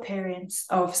typical appearance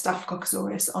of Staphylococcus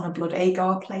aureus on a blood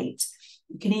agar plate.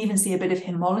 You can even see a bit of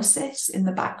hemolysis in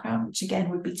the background, which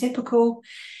again would be typical.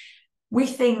 We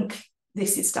think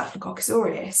this is Staphylococcus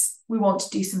aureus. We want to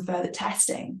do some further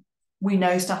testing. We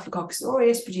know Staphylococcus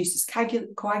aureus produces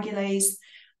coagulase.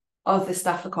 Other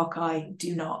staphylococci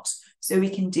do not. So we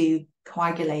can do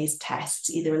coagulase tests,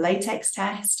 either a latex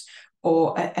test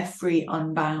or a free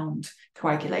unbound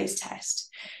coagulase test.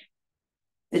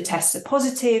 The tests are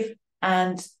positive,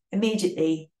 and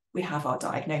immediately we have our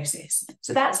diagnosis.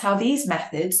 So that's how these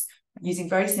methods, using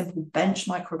very simple bench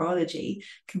microbiology,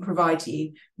 can provide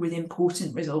you with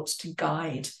important results to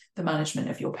guide the management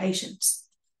of your patients.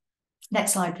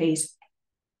 Next slide, please.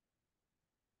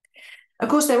 Of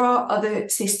course, there are other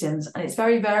systems, and it's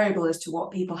very variable as to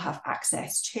what people have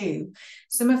access to.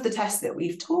 Some of the tests that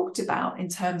we've talked about in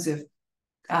terms of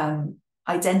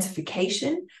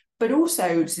identification, but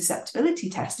also susceptibility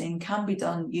testing, can be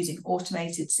done using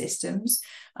automated systems.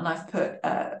 And I've put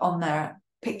on there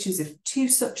pictures of two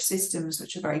such systems,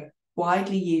 which are very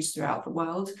widely used throughout the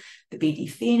world, the BD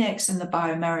Phoenix and the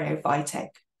bioMérieux Vitek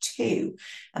 2.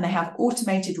 And they have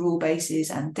automated rule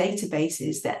bases and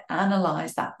databases that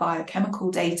analyze that biochemical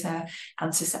data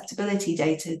and susceptibility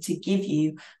data to give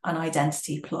you an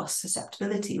identity plus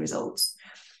susceptibility results.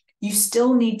 You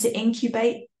still need to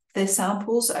incubate the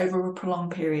samples over a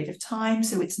prolonged period of time,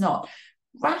 so it's not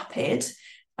rapid.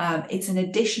 It's an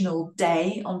additional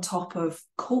day on top of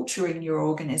culturing your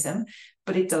organism,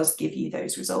 but it does give you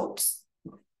those results.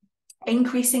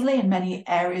 Increasingly, in many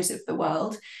areas of the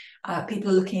world, people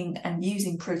are looking and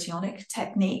using proteomic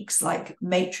techniques like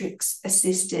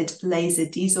matrix-assisted laser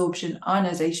desorption,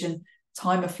 ionization,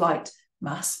 time of flight,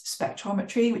 mass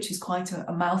spectrometry, which is quite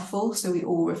a mouthful, so we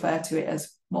all refer to it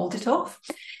as MALDI-TOF.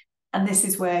 And this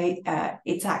is where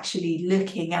it's actually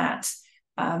looking at,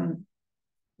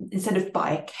 instead of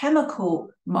biochemical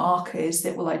markers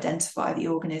that will identify the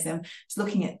organism, it's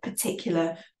looking at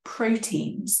particular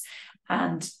proteins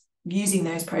and using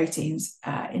those proteins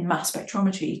in mass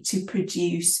spectrometry to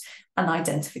produce an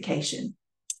identification.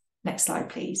 Next slide,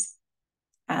 please.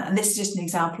 And this is just an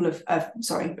example of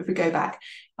sorry, if we go back,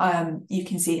 you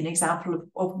can see an example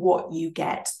of what you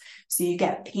get. So you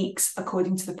get peaks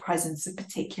according to the presence of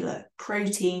particular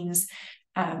proteins,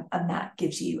 and that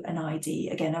gives you an ID.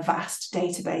 Again, a vast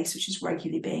database which is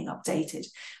regularly being updated.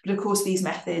 But of course, these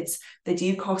methods, they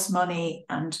do cost money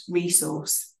and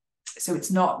resource, so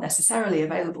it's not necessarily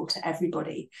available to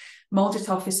everybody.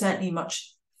 MALDI-TOF is certainly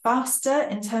much faster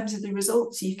in terms of the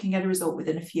results. You can get a result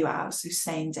within a few hours, so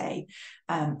same day,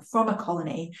 from a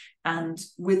colony, and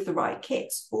with the right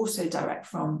kits, also direct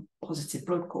from positive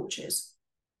blood cultures.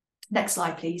 Next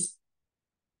slide, please.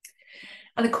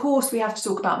 And of course, we have to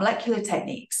talk about molecular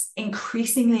techniques,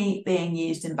 increasingly being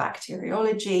used in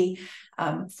bacteriology.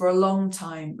 For a long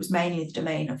time, it was mainly the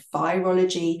domain of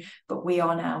virology, but we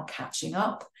are now catching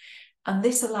up. And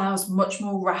this allows much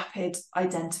more rapid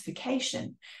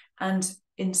identification, and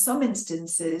in some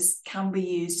instances can be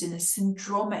used in a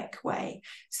syndromic way.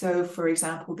 So for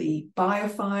example, the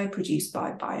BioFi produced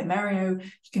by bioMérieux,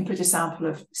 you can put a sample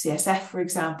of CSF, for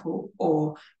example,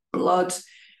 or blood,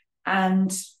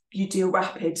 and you do a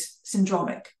rapid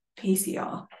syndromic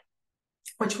PCR,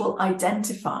 which will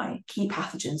identify key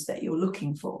pathogens that you're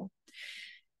looking for.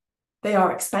 They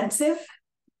are expensive,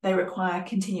 they require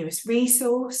continuous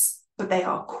resource, but they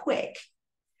are quick.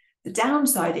 The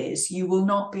downside is you will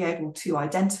not be able to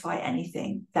identify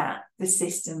anything that the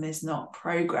system is not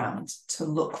programmed to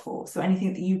look for. So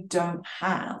anything that you don't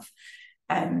have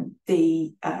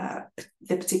the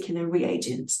particular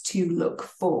reagents to look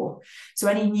for. So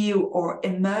any new or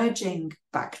emerging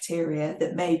bacteria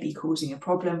that may be causing a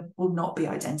problem will not be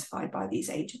identified by these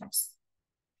agents.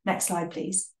 Next slide,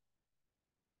 please.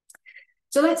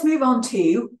 So let's move on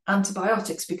to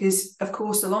antibiotics, because of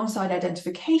course, alongside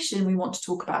identification, we want to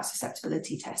talk about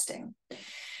susceptibility testing.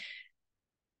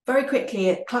 Very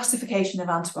quickly, classification of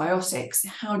antibiotics.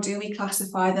 How do we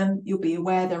classify them? You'll be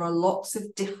aware there are lots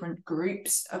of different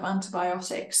groups of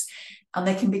antibiotics, and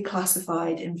they can be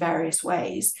classified in various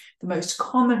ways. The most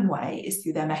common way is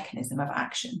through their mechanism of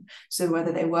action. So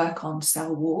whether they work on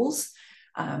cell walls,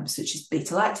 such as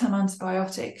beta-lactam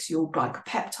antibiotics, your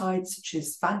glycopeptides, such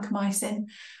as vancomycin,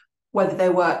 whether they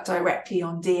work directly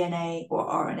on DNA or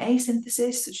RNA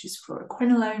synthesis, such as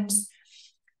fluoroquinolones,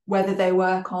 whether they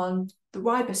work on the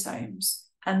ribosomes,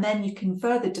 and then you can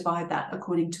further divide that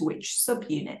according to which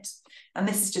subunit. And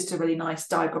this is just a really nice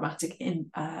diagrammatic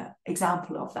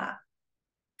example of that.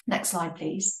 Next slide,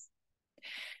 please.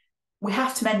 We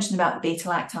have to mention about the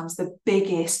beta-lactams, the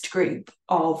biggest group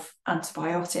of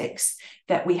antibiotics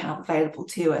that we have available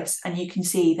to us. And you can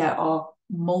see there are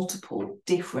multiple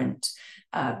different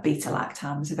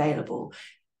beta-lactams available,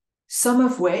 some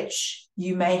of which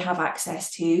you may have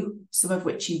access to, some of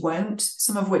which you won't,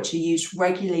 some of which are used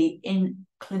regularly in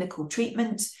clinical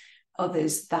treatment,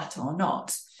 others that are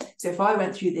not. So if I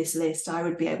went through this list, I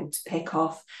would be able to pick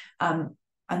off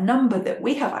a number that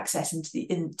we have access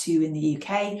into in the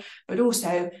UK, but also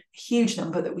a huge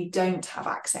number that we don't have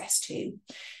access to.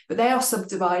 But they are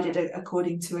subdivided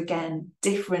according to, again,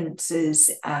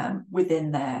 differences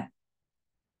within their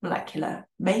molecular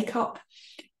makeup.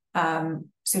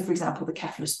 So, for example, the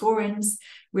cephalosporins,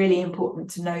 really important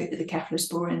to note that the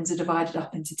cephalosporins are divided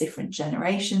up into different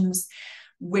generations,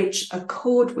 which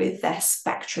accord with their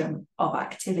spectrum of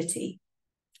activity.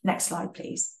 Next slide,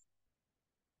 please.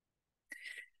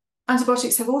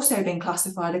 Antibiotics have also been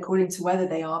classified according to whether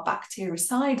they are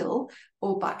bactericidal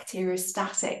or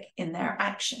bacteriostatic in their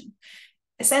action.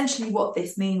 Essentially, what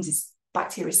this means is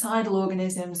bactericidal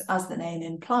organisms, as the name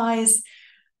implies,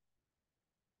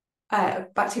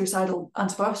 bactericidal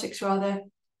antibiotics rather,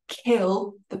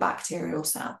 kill the bacterial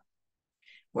cell,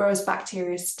 whereas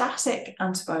bacteriostatic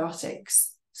antibiotics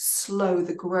slow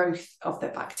the growth of the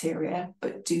bacteria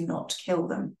but do not kill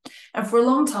them. And for a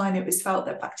long time it was felt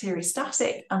that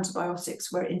bacteriostatic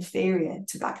antibiotics were inferior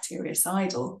to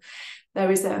bactericidal.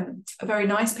 There is a very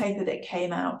nice paper that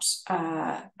came out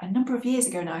a number of years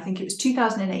ago now, I think it was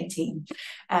 2018,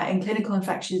 in Clinical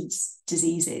Infectious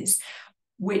Diseases,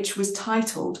 which was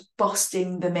titled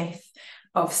Busting the Myth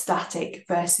of Static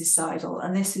versus Cidal.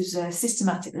 And this is a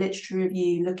systematic literature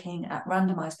review looking at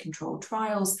randomized controlled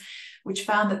trials, which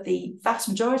found that the vast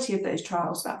majority of those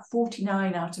trials, about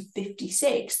 49 out of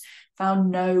 56, found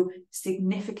no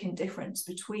significant difference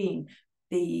between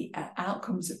the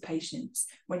outcomes of patients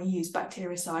when you use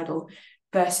bactericidal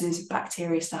versus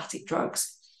bacteriostatic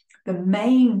drugs. The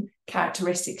main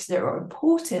characteristics that are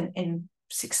important in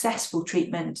successful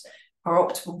treatment are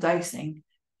optimal dosing,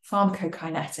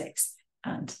 pharmacokinetics,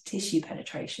 and tissue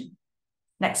penetration.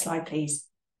 Next slide, please.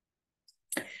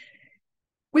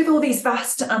 With all these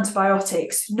vast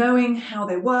antibiotics, knowing how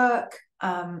they work,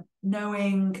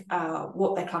 knowing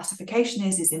what their classification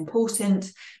is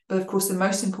important. But of course, the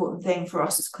most important thing for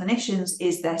us as clinicians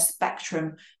is their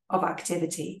spectrum of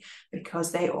activity,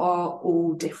 because they are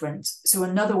all different. So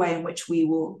another way in which we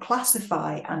will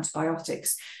classify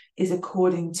antibiotics is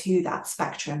according to that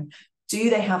spectrum. Do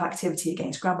they have activity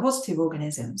against gram-positive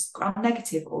organisms,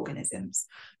 gram-negative organisms?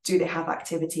 Do they have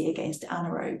activity against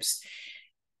anaerobes?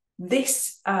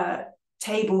 This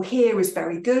table here is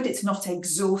very good. It's not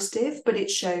exhaustive, but it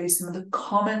shows some of the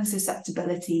common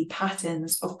susceptibility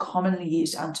patterns of commonly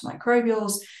used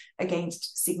antimicrobials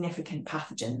against significant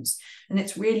pathogens. And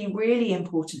it's really, really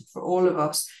important for all of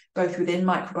us, both within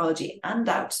microbiology and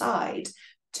outside,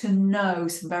 to know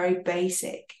some very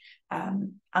basic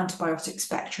antibiotic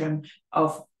spectrum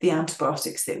of the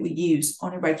antibiotics that we use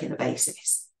on a regular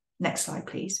basis. Next slide,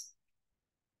 please.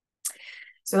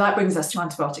 So that brings us to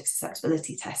antibiotic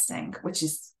susceptibility testing, which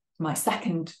is my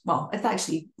second, well, it's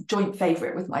actually joint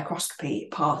favourite with microscopy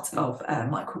part of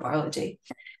microbiology.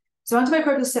 So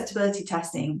antimicrobial susceptibility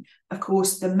testing, of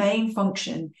course, the main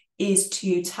function is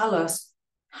to tell us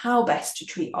how best to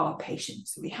treat our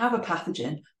patients. So we have a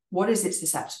pathogen, what is it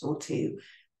susceptible to?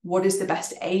 What is the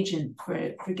best agent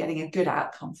for getting a good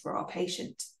outcome for our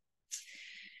patient?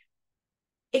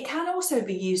 It can also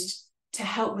be used to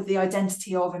help with the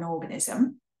identity of an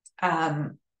organism.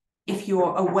 if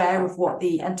you're aware of what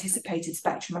the anticipated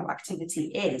spectrum of activity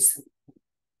is.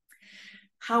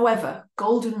 However,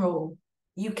 golden rule,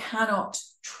 you cannot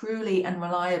truly and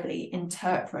reliably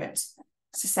interpret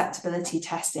susceptibility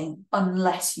testing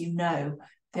unless you know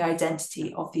the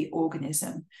identity of the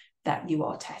organism that you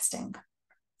are testing.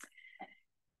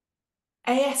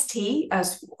 AST,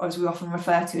 as we often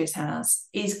refer to it as,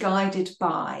 is guided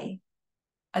by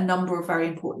a number of very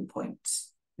important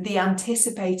points. The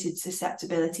anticipated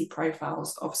susceptibility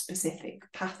profiles of specific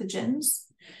pathogens.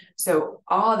 So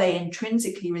are they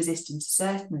intrinsically resistant to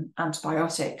certain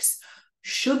antibiotics?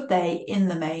 Should they, in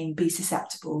the main, be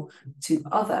susceptible to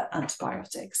other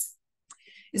antibiotics?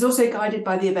 It's also guided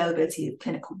by the availability of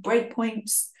clinical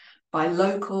breakpoints, by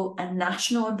local and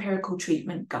national empirical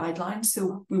treatment guidelines.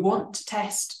 So we want to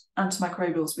test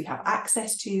antimicrobials we have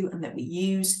access to and that we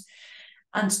use.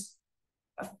 And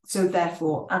so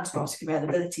therefore, antibiotic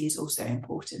availability is also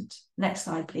important. Next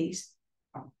slide, please.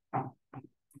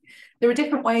 There are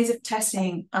different ways of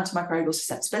testing antimicrobial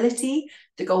susceptibility.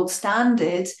 The gold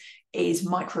standard is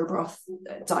microbroth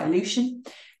dilution.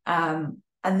 And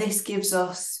this gives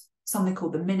us something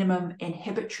called the minimum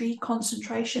inhibitory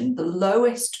concentration, the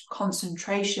lowest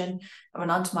concentration of an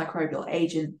antimicrobial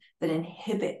agent that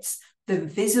inhibits the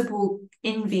visible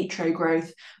in vitro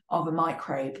growth of a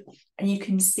microbe. And you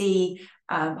can see,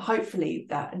 hopefully,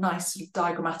 that a nice sort of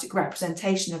diagrammatic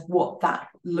representation of what that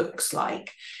looks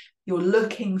like. You're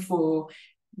looking for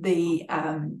the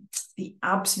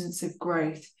absence of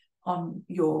growth on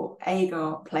your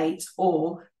agar plate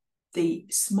or the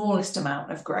smallest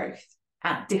amount of growth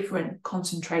at different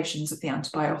concentrations of the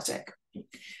antibiotic.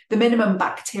 The minimum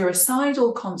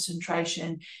bactericidal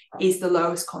concentration is the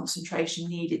lowest concentration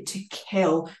needed to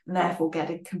kill and therefore get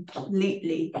a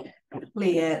completely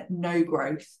clear no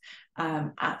growth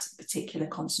at a particular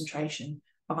concentration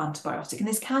of antibiotic. And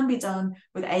this can be done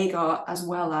with agar as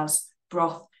well as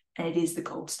broth, and it is the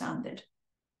gold standard.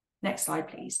 Next slide,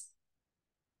 please.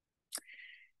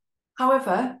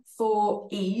 However, for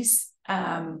ease,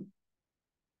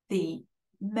 the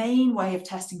main way of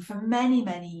testing for many,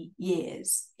 many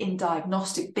years in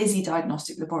busy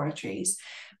diagnostic laboratories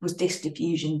was disk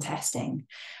diffusion testing,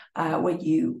 where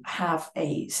you have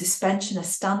a suspension, a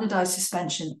standardized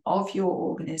suspension of your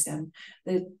organism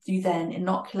that you then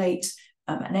inoculate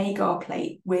an agar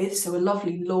plate with, so a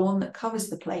lovely lawn that covers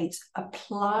the plate,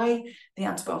 apply the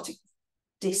antibiotic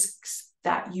discs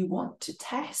that you want to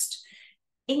test,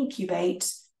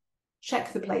 incubate,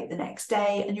 check the plate the next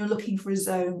day, and you're looking for a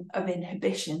zone of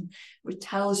inhibition, which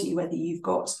tells you whether you've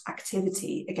got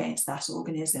activity against that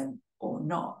organism or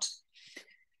not.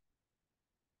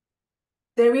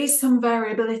 There is some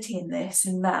variability in this,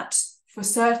 in that for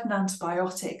certain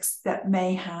antibiotics that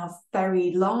may have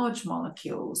very large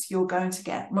molecules, you're going to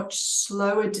get much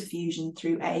slower diffusion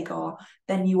through agar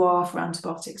than you are for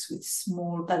antibiotics with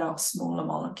smaller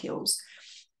molecules.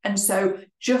 And so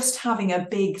just having a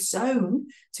big zone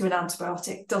to an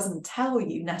antibiotic doesn't tell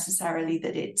you necessarily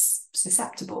that it's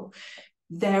susceptible.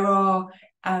 There are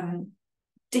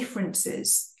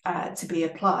differences to be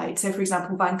applied. So, for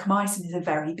example, vancomycin is a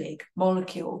very big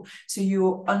molecule, so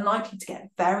you're unlikely to get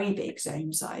very big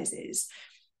zone sizes,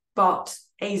 but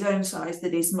a zone size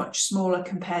that is much smaller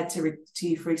compared to,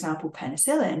 for example,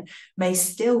 penicillin may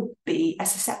still be a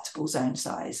susceptible zone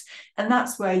size. And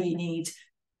that's where you need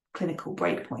clinical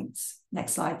breakpoints.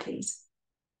 Next slide, please.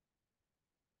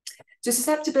 So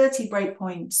susceptibility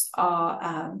breakpoints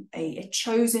are a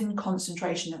chosen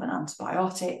concentration of an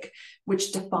antibiotic,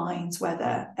 which defines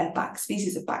whether a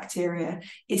species of bacteria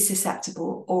is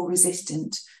susceptible or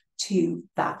resistant to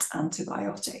that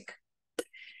antibiotic.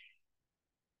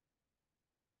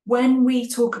 When we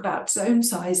talk about zone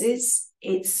sizes,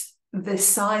 it's the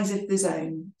size of the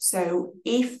zone. So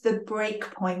if the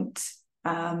breakpoint,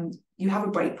 you have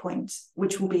a breakpoint,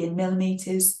 which will be in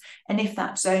millimeters, and if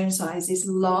that zone size is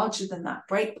larger than that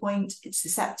breakpoint, it's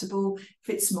susceptible. If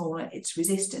it's smaller, it's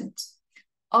resistant.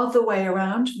 Other way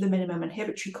around, the minimum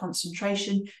inhibitory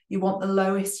concentration, you want the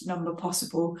lowest number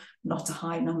possible, not a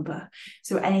high number.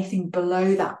 So anything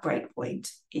below that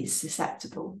breakpoint is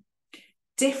susceptible.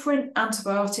 Different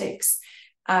antibiotics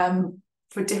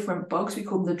for different bugs, we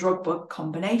call them the drug-bug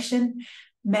combination,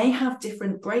 may have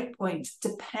different breakpoints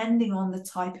depending on the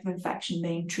type of infection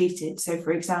being treated. So,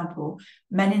 for example,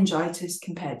 meningitis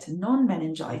compared to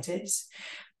non-meningitis,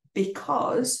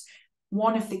 because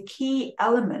one of the key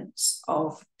elements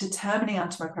of determining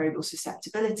antimicrobial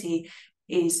susceptibility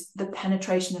is the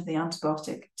penetration of the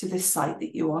antibiotic to the site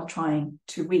that you are trying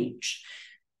to reach.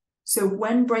 So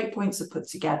when breakpoints are put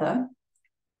together,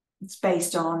 it's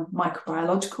based on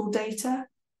microbiological data,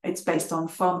 It's based on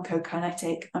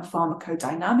pharmacokinetic and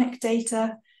pharmacodynamic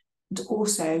data, and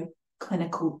also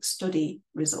clinical study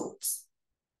results.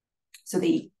 So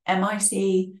the MIC,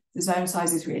 the zone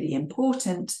size is really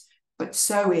important, but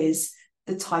so is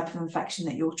the type of infection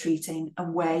that you're treating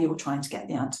and where you're trying to get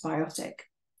the antibiotic.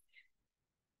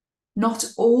 Not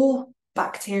all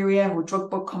bacteria or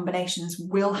drug-bug combinations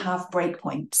will have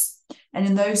breakpoints. And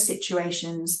in those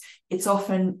situations, it's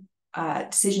often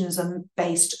decisions are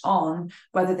based on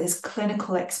whether there's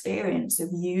clinical experience of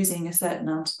using a certain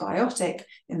antibiotic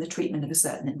in the treatment of a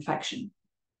certain infection.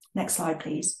 Next slide,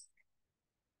 please.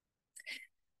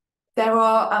 There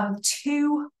are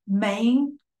two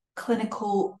main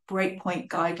clinical breakpoint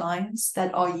guidelines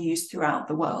that are used throughout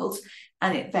the world,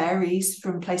 and it varies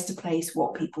from place to place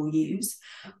what people use.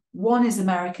 One is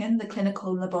American, the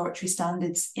Clinical and Laboratory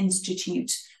Standards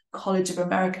Institute College of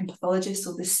American Pathologists,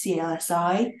 or the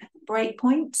CLSI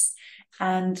breakpoints.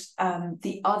 And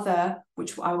the other,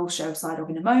 which I will show a slide of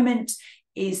in a moment,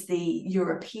 is the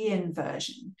European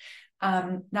version.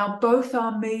 Now, both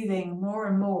are moving more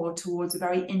and more towards a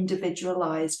very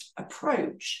individualized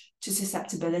approach to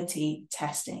susceptibility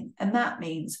testing. And that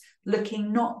means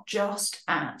looking not just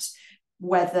at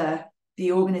whether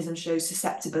the organism shows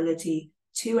susceptibility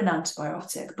to an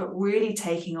antibiotic, but really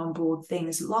taking on board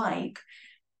things like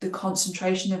the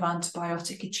concentration of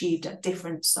antibiotic achieved at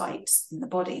different sites in the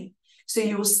body. So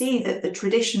you will see that the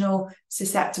traditional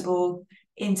susceptible,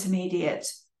 intermediate,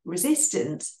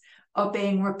 resistant are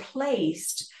being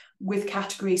replaced with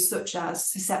categories such as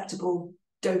susceptible,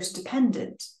 dose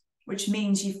dependent, which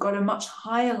means you've got a much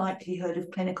higher likelihood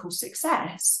of clinical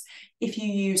success if you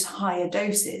use higher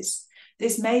doses.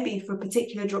 This may be for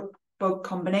particular drug-bug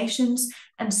combinations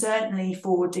and certainly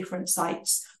for different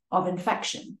sites of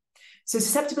infection. So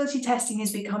susceptibility testing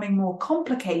is becoming more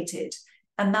complicated,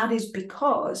 and that is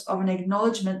because of an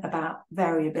acknowledgement about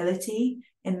variability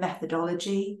in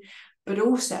methodology, but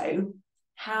also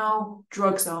how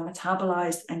drugs are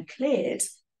metabolized and cleared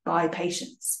by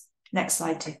patients. Next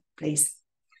slide, please.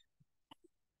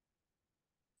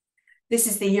 This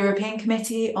is the European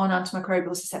Committee on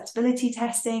Antimicrobial Susceptibility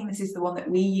Testing. This is the one that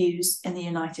we use in the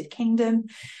United Kingdom.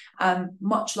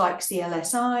 Much like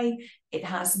CLSI, it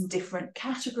has some different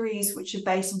categories which are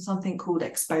based on something called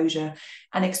exposure.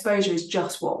 And exposure is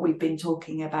just what we've been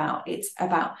talking about. It's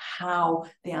about how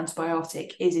the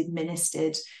antibiotic is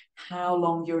administered, how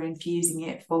long you're infusing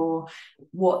it for,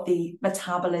 what the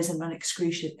metabolism and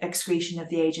excretion of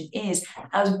the agent is,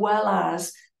 as well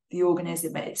as the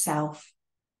organism itself.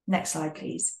 Next slide,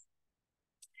 please.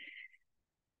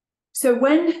 So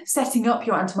when setting up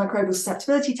your antimicrobial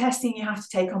susceptibility testing, you have to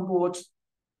take on board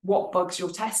what bugs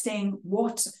you're testing,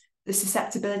 what the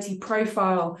susceptibility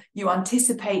profile you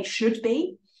anticipate should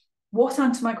be, what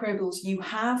antimicrobials you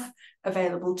have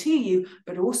available to you,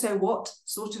 but also what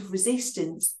sort of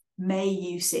resistance may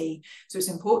you see. So it's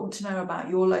important to know about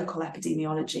your local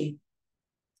epidemiology.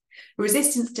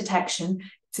 Resistance detection,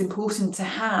 it's important to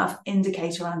have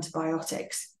indicator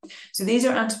antibiotics. So these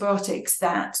are antibiotics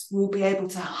that will be able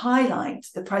to highlight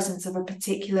the presence of a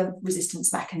particular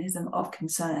resistance mechanism of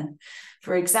concern.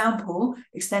 For example,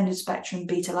 extended spectrum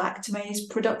beta-lactamase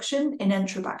production in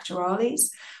Enterobacterales,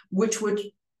 which would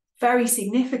very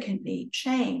significantly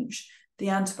change the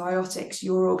antibiotics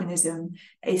your organism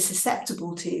is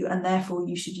susceptible to, and therefore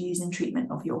you should use in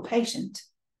treatment of your patient.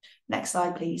 Next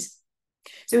slide, please.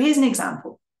 So here's an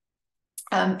example.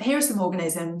 Here are some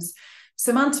organisms,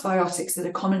 some antibiotics that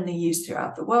are commonly used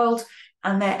throughout the world,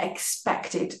 and their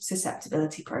expected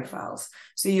susceptibility profiles.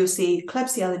 So you'll see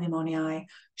Klebsiella pneumoniae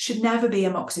should never be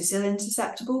amoxicillin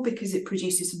susceptible because it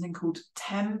produces something called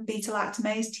TEM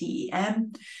beta-lactamase,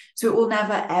 TEM. So it will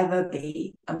never, ever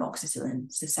be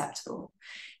amoxicillin susceptible.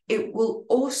 It will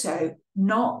also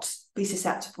not be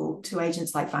susceptible to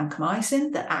agents like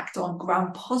vancomycin that act on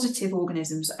gram-positive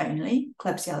organisms only.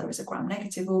 Klebsiella is a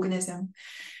gram-negative organism.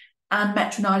 And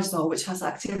metronidazole, which has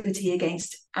activity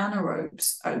against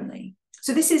anaerobes only.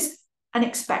 So this is an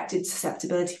expected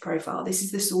susceptibility profile. This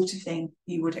is the sort of thing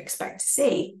you would expect to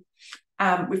see.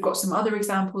 We've got some other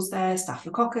examples there: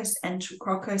 Staphylococcus,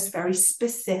 Enterococcus, very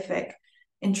specific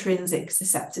intrinsic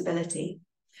susceptibility.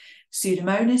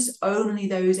 Pseudomonas, only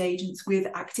those agents with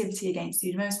activity against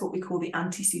Pseudomonas, what we call the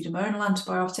anti-pseudomonal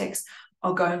antibiotics,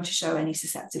 are going to show any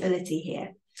susceptibility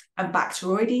here. And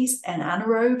Bacteroides, an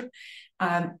anaerobe.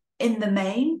 In the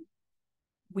main,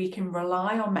 we can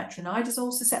rely on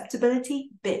metronidazole susceptibility,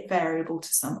 bit variable to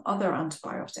some other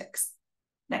antibiotics.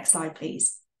 Next slide,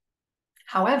 please.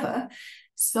 However,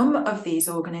 some of these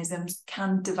organisms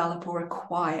can develop or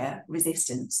acquire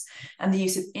resistance, and the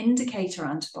use of indicator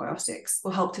antibiotics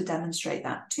will help to demonstrate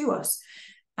that to us.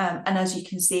 And as you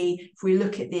can see, if we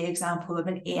look at the example of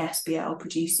an ESBL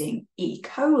producing E.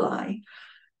 coli,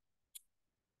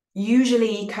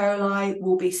 usually E. coli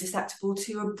will be susceptible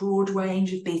to a broad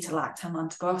range of beta-lactam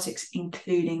antibiotics,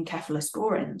 including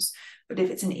cephalosporins. But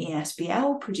if it's an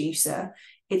ESBL producer,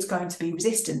 it's going to be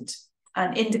resistant.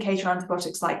 And indicator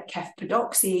antibiotics like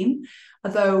cefpodoxime,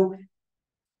 although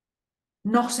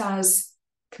not as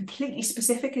completely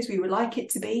specific as we would like it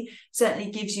to be, certainly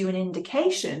gives you an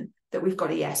indication that we've got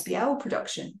ESBL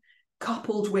production,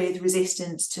 coupled with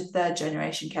resistance to third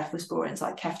generation cephalosporins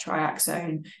like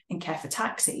ceftriaxone and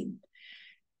cefotaxime.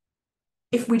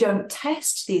 If we don't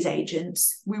test these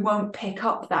agents, we won't pick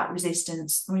up that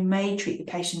resistance, and we may treat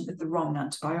the patient with the wrong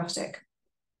antibiotic.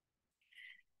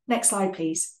 Next slide,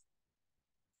 please.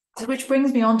 So, which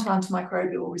brings me on to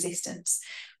antimicrobial resistance.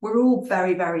 We're all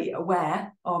very, very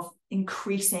aware of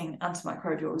increasing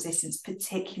antimicrobial resistance,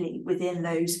 particularly within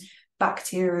those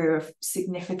bacteria of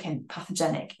significant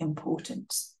pathogenic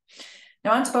importance.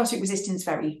 Now, antibiotic resistance,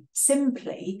 very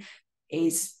simply,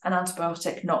 is an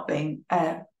antibiotic not being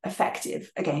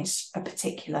effective against a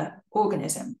particular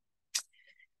organism.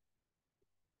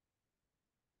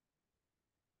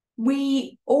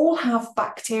 We all have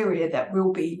bacteria that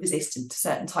will be resistant to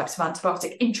certain types of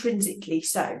antibiotic, intrinsically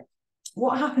so.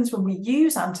 What happens when we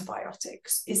use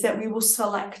antibiotics is that we will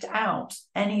select out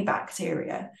any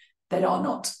bacteria that are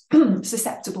not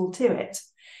susceptible to it.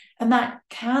 And that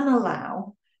can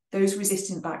allow those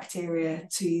resistant bacteria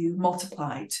to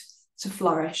multiply, to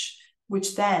flourish,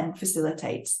 which then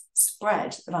facilitates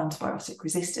spread of antibiotic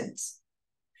resistance.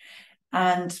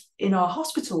 And in our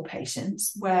hospital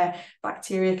patients, where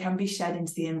bacteria can be shed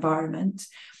into the environment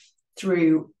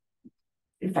through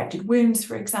infected wounds,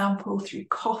 for example, through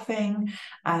coughing,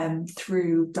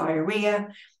 through diarrhea,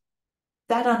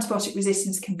 that antibiotic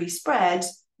resistance can be spread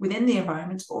within the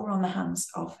environment or on the hands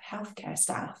of healthcare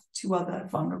staff to other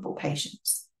vulnerable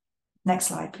patients. Next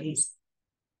slide, please.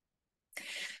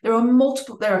 There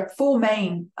are four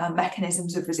main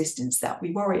mechanisms of resistance that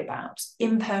we worry about.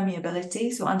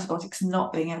 Impermeability, so antibiotics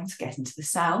not being able to get into the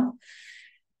cell.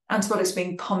 Antibiotics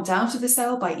being pumped out of the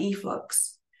cell by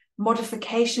efflux.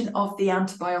 Modification of the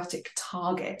antibiotic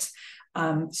target.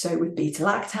 So with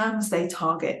beta-lactams, they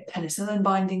target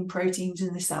penicillin-binding proteins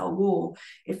in the cell wall.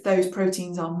 If those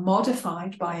proteins are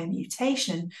modified by a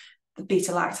mutation, the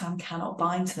beta-lactam cannot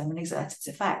bind to them and exert its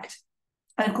effect.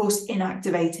 And of course,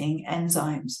 inactivating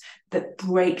enzymes that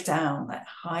break down, that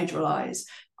hydrolyze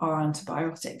our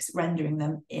antibiotics, rendering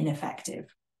them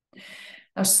ineffective.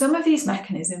 Now, some of these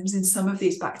mechanisms in some of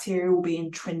these bacteria will be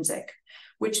intrinsic,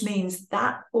 which means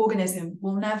that organism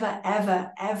will never,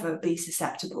 ever, ever be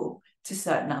susceptible to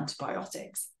certain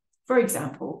antibiotics. For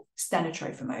example,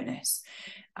 Stenotrophomonas.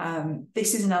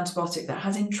 This is an antibiotic that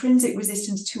has intrinsic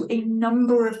resistance to a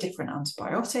number of different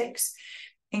antibiotics,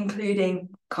 including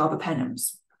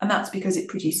carbapenems. And that's because it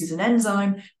produces an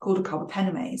enzyme called a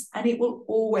carbapenemase, and it will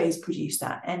always produce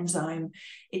that enzyme.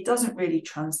 It doesn't really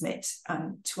transmit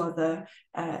to other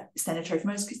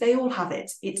Stenotrophomonas because they all have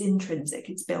it. It's intrinsic,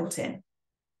 it's built in.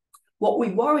 What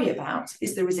we worry about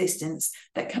is the resistance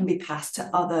that can be passed to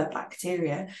other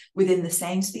bacteria within the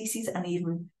same species and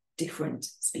even different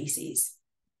species.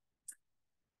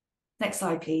 Next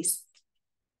slide, please.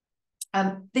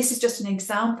 This is just an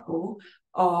example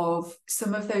of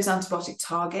some of those antibiotic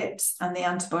targets and the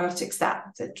antibiotics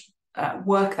that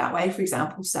work that way, for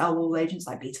example, cell wall agents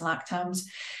like beta-lactams,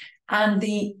 and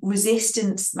the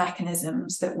resistance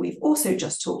mechanisms that we've also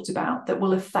just talked about that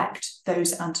will affect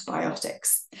those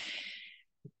antibiotics.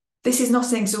 This is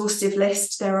not an exhaustive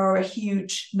list. There are a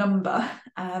huge number,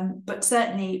 but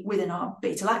certainly within our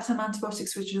beta-lactam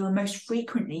antibiotics, which are the most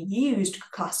frequently used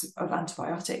class of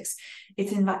antibiotics,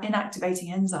 it's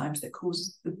inactivating enzymes that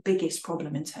causes the biggest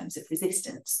problem in terms of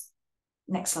resistance.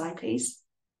 Next slide, please.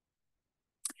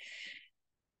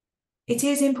 It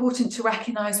is important to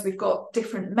recognise we've got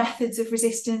different methods of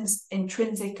resistance.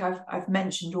 Intrinsic, I've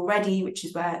mentioned already, which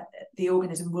is where the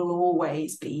organism will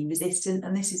always be resistant,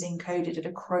 and this is encoded at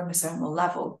a chromosomal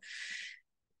level.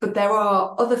 But there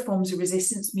are other forms of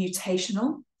resistance,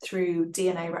 mutational, through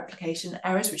DNA replication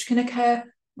errors, which can occur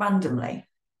randomly.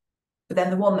 But then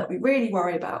the one that we really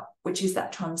worry about, which is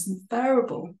that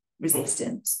transferable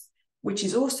resistance, which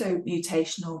is also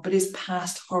mutational, but is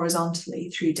passed horizontally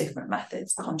through different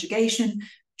methods, conjugation,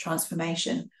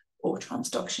 transformation, or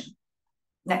transduction.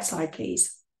 Next slide,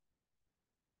 please.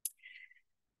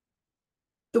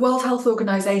 The World Health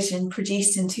Organization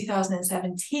produced in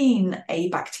 2017 a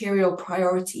bacterial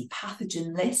priority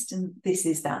pathogen list, and this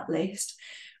is that list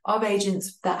of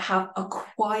agents that have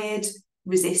acquired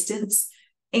resistance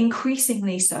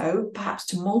increasingly so, perhaps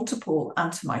to multiple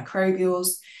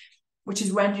antimicrobials, which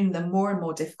is rendering them more and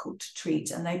more difficult to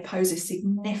treat, and they pose a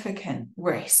significant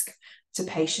risk to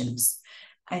patients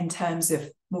in terms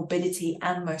of morbidity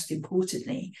and, most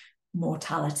importantly,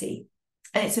 mortality.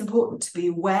 And it's important to be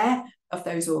aware of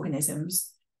those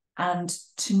organisms and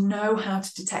to know how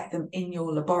to detect them in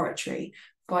your laboratory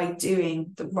by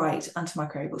doing the right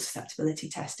antimicrobial susceptibility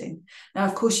testing. Now,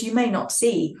 of course, you may not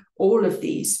see all of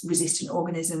these resistant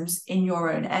organisms in your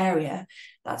own area.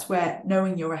 That's where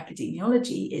knowing your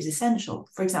epidemiology is essential.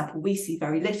 For example, we see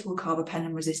very little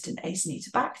carbapenem-resistant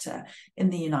Acinetobacter in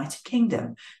the United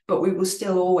Kingdom, but we will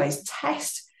still always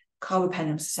test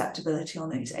carbapenem susceptibility on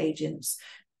those agents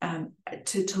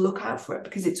to look out for it,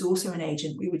 because it's also an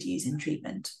agent we would use in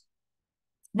treatment.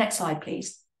 Next slide,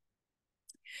 please.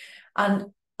 And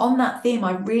on that theme,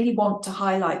 I really want to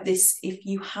highlight this, if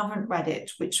you haven't read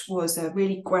it, which was a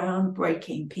really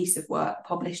groundbreaking piece of work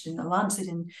published in The Lancet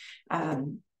in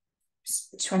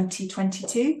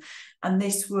 2022. And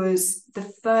this was the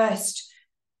first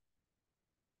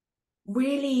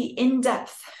really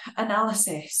in-depth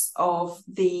analysis of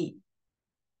the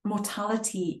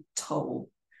mortality toll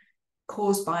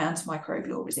caused by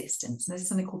antimicrobial resistance. And this is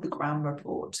something called the Graham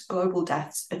Report, global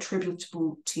deaths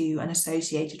attributable to and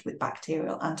associated with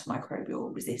bacterial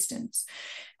antimicrobial resistance.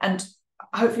 And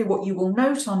hopefully what you will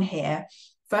note on here,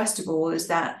 first of all, is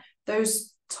that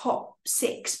those top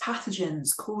 6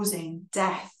 pathogens causing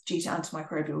death due to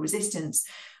antimicrobial resistance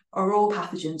are all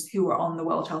pathogens who are on the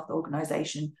World Health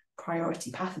Organization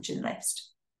priority pathogen list.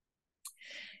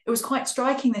 It was quite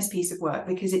striking, this piece of work,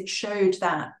 because it showed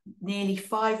that nearly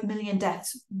 5 million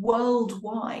deaths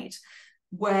worldwide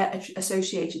were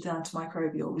associated with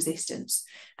antimicrobial resistance.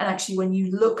 And actually, when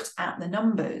you looked at the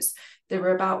numbers, there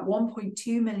were about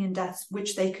 1.2 million deaths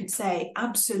which they could say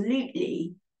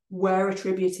absolutely were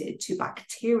attributed to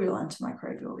bacterial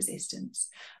antimicrobial resistance.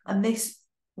 And this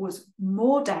was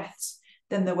more deaths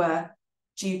than there were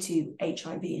due to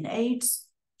HIV and AIDS,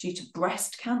 due to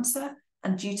breast cancer,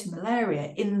 and due to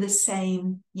malaria in the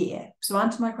same year. So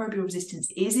antimicrobial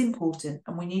resistance is important,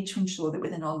 and we need to ensure that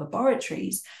within our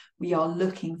laboratories, we are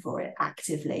looking for it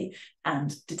actively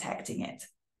and detecting it.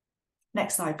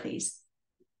 Next slide, please.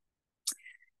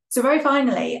 So very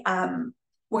finally,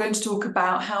 we're going to talk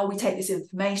about how we take this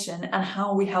information and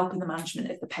how we help in the management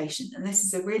of the patient. And this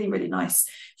is a really, really nice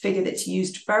figure that's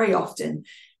used very often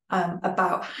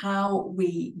about how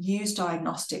we use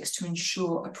diagnostics to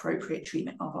ensure appropriate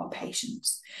treatment of our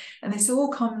patients. And this all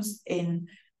comes in,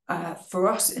 for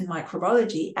us in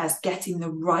microbiology, as getting the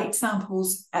right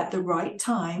samples at the right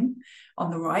time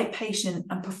on the right patient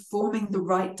and performing the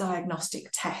right diagnostic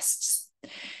tests,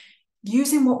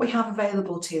 using what we have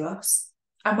available to us.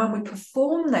 And when we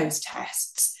perform those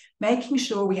tests, making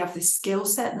sure we have the skill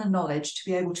set and the knowledge to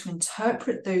be able to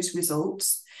interpret those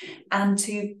results and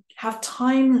to have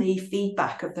timely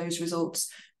feedback of those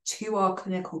results to our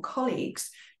clinical colleagues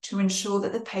to ensure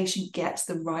that the patient gets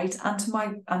the right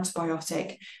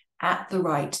antibiotic at the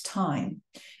right time.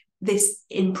 This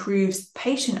improves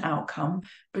patient outcome,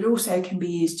 but also can be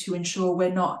used to ensure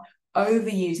we're not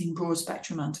overusing broad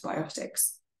spectrum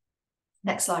antibiotics.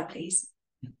 Next slide, please.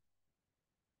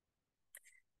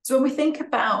 So when we think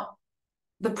about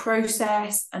the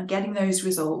process and getting those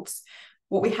results,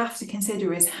 what we have to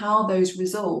consider is how those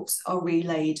results are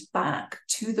relayed back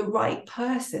to the right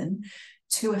person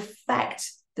to affect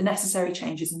the necessary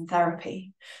changes in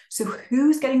therapy. So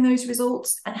who's getting those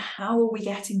results and how are we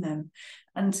getting them?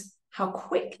 And how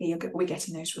quickly are we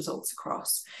getting those results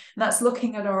across? And that's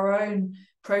looking at our own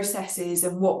processes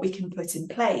and what we can put in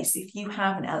place. If you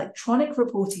have an electronic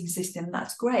reporting system,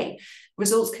 that's great.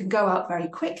 Results can go out very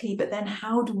quickly, but then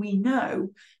how do we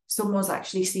know someone's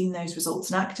actually seen those results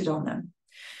and acted on them?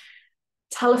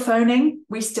 Telephoning,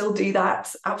 we still do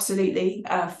that, absolutely.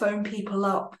 Phone people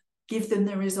up, give them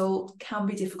the result, can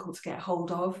be difficult to get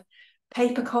hold of.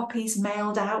 Paper copies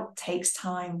mailed out takes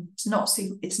time.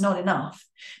 It's not enough.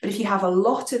 But if you have a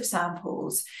lot of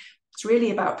samples, it's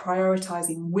really about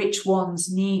prioritizing which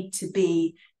ones need to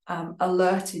be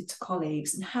alerted to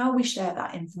colleagues and how we share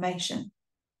that information.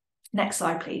 Next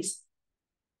slide, please.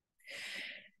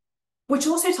 Which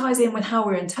also ties in with how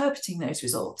we're interpreting those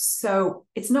results. So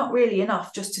it's not really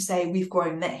enough just to say we've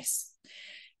grown this.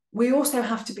 We also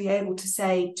have to be able to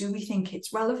say, do we think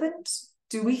it's relevant?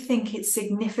 Do we think it's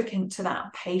significant to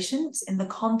that patient in the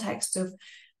context of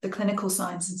the clinical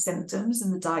signs and symptoms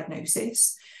and the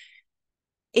diagnosis?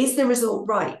 Is the result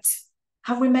right?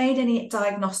 Have we made any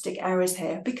diagnostic errors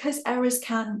here? Because errors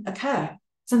can occur.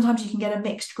 Sometimes you can get a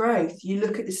mixed growth. You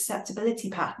look at the susceptibility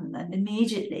pattern and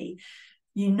immediately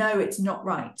You know it's not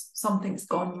right. Something's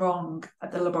gone wrong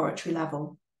at the laboratory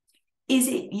level. Is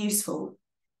it useful?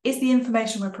 Is the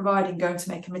information we're providing going to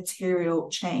make a material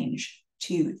change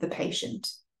to the patient?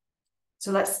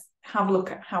 So let's have a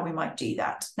look at how we might do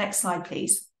that. Next slide,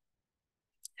 please.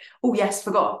 Oh, yes,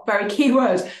 forgot. Very key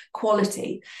word,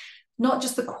 quality. Not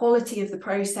just the quality of the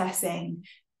processing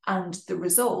and the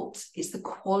result, it's the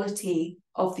quality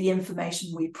of the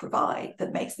information we provide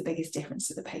that makes the biggest difference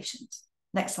to the patient.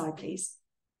 Next slide, please.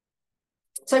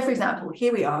 So, for example,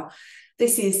 here we are.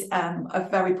 This is a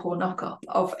very poor knock-up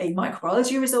of a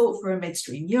microbiology result for a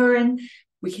midstream urine.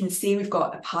 We can see we've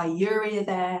got a pyuria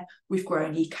there. We've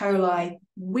grown E. coli.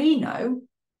 We know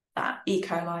that E.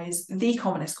 coli is the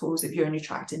commonest cause of urinary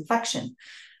tract infection.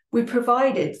 We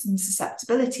provided some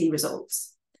susceptibility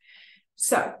results.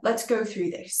 So let's go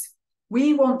through this.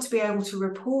 We want to be able to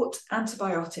report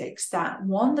antibiotics that,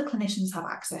 one, the clinicians have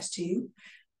access to,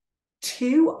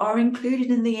 two, are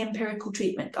included in the empirical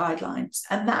treatment guidelines.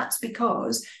 And that's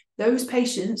because those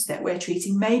patients that we're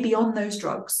treating may be on those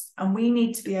drugs, and we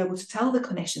need to be able to tell the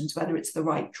clinicians whether it's the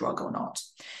right drug or not.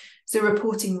 So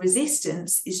reporting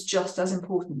resistance is just as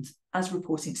important as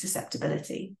reporting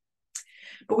susceptibility.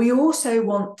 But we also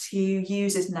want to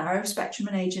use as narrow spectrum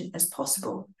an agent as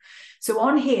possible. So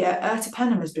on here,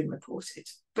 ertapenem has been reported,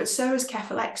 but so has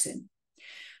cefalexin.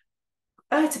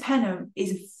 Ertapenem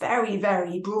is very,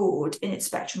 very broad in its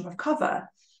spectrum of cover.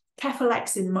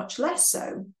 Cefalexin much less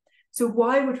so. So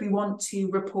why would we want to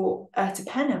report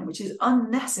ertapenem, which is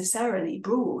unnecessarily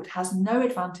broad, has no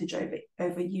advantage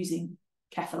over using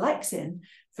cefalexin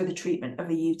for the treatment of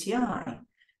a UTI?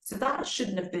 So that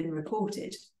shouldn't have been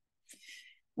reported.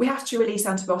 We have to release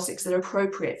antibiotics that are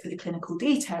appropriate for the clinical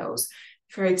details.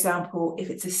 For example, if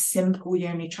it's a simple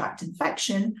urinary tract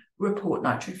infection, report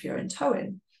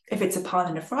nitrofurantoin. If it's a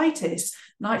pyelonephritis,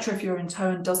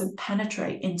 nitrofurantoin doesn't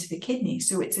penetrate into the kidney,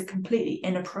 so it's a completely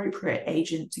inappropriate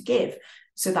agent to give.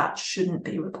 So that shouldn't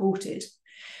be reported.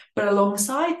 But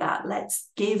alongside that, let's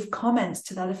give comments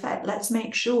to that effect. Let's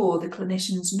make sure the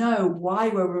clinicians know why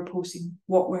we're reporting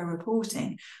what we're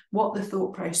reporting, what the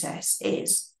thought process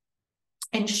is.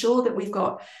 Ensure that we've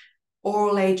got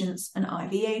oral agents and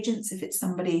IV agents if it's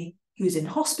somebody who's in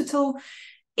hospital.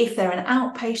 If they're an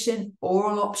outpatient,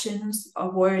 oral options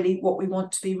are really what we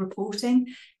want to be reporting,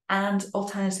 and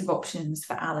alternative options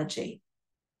for allergy.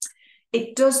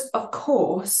 It does, of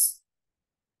course,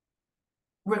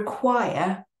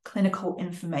 require clinical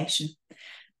information.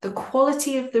 The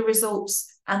quality of the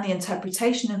results and the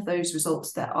interpretation of those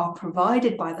results that are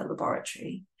provided by the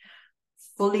laboratory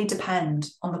fully depend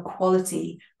on the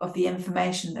quality of the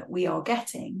information that we are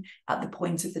getting at the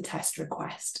point of the test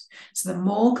request. So the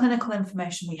more clinical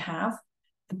information we have,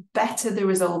 the better the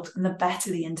result and the better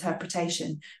the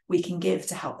interpretation we can give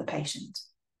to help the patient.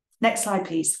 Next slide,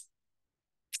 please.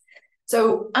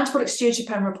 So antibiotic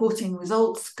stewardship and reporting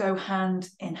results go hand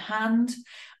in hand.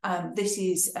 This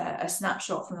is a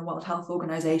snapshot from the World Health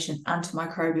Organization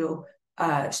Antimicrobial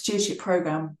Stewardship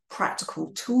Program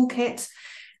Practical Toolkit.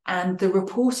 And the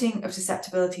reporting of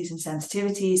susceptibilities and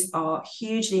sensitivities are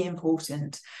hugely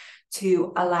important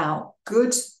to allow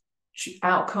good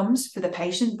outcomes for the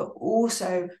patient, but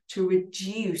also to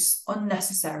reduce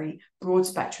unnecessary broad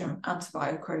spectrum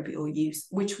antimicrobial use,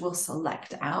 which will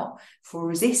select out for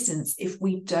resistance if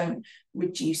we don't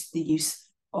reduce the use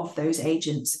of those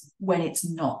agents when it's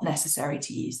not necessary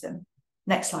to use them.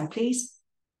 Next slide, please.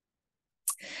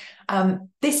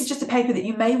 This is just a paper that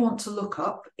you may want to look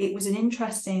up. It was an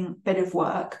interesting bit of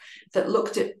work that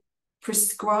looked at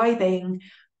prescribing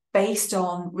based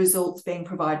on results being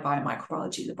provided by a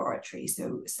microbiology laboratory.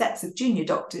 So sets of junior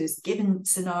doctors given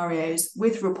scenarios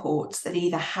with reports that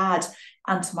either had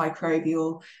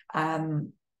antimicrobial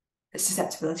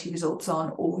susceptibility results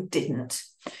on or didn't.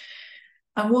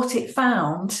 And what it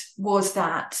found was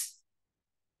that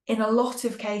in a lot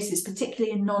of cases,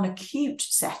 particularly in non-acute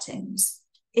settings,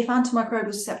 if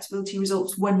antimicrobial susceptibility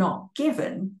results were not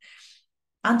given,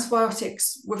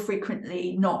 antibiotics were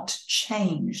frequently not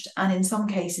changed, and in some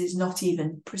cases not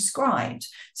even prescribed.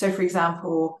 So, for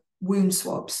example, wound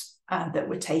swabs that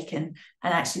were taken,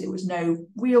 and actually there was no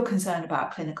real concern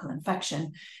about clinical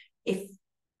infection. If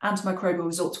antimicrobial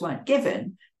results weren't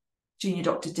given, junior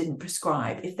doctors didn't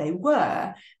prescribe. If they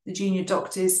were, the junior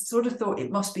doctors sort of thought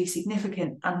it must be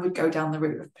significant and would go down the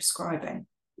route of prescribing.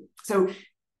 So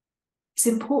it's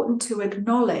important to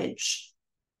acknowledge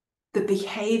the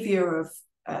behaviour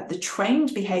of the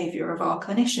trained behaviour of our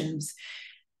clinicians.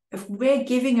 If we're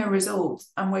giving a result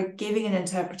and we're giving an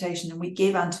interpretation and we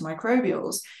give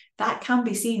antimicrobials, that can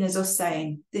be seen as us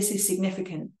saying, this is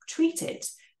significant, treat it,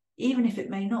 even if it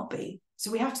may not be. So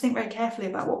we have to think very carefully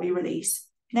about what we release.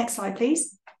 Next slide,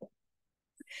 please.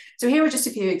 So here are just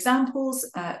a few examples.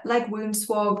 Leg wound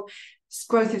swab,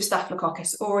 growth of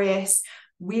Staphylococcus aureus.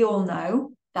 We all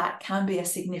know that can be a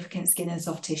significant skin and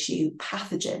soft tissue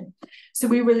pathogen. So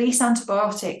we release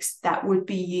antibiotics that would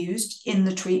be used in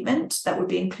the treatment, that would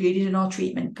be included in our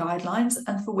treatment guidelines,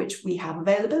 and for which we have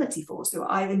availability for. So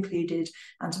I've included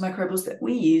antimicrobials that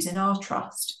we use in our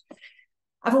trust.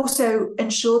 I've also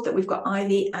ensured that we've got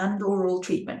IV and oral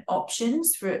treatment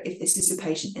options for if this is a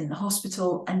patient in the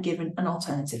hospital, and given an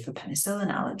alternative for penicillin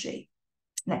allergy.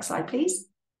 Next slide, please.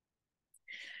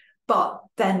 But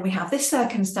then we have this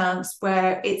circumstance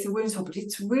where it's a wound swab, but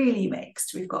it's really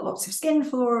mixed. We've got lots of skin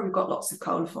flora, we've got lots of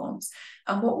coliforms.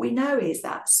 And what we know is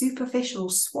that superficial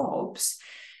swabs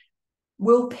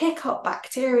will pick up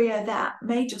bacteria that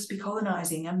may just be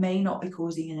colonizing and may not be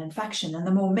causing an infection. And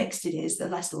the more mixed it is, the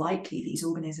less likely these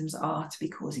organisms are to be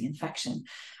causing infection.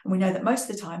 And we know that most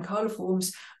of the time,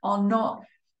 coliforms are not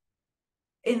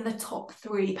in the top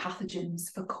 3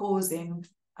 pathogens for causing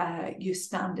your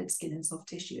standard skin and soft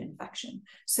tissue infection.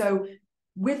 So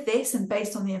with this, and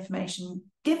based on the information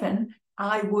given,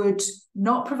 I would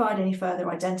not provide any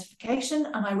further identification,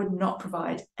 and I would not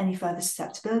provide any further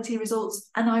susceptibility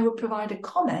results, and I would provide a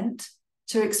comment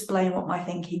to explain what my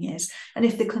thinking is. And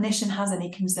if the clinician has any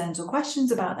concerns or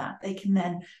questions about that, they can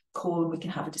then call and we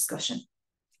can have a discussion.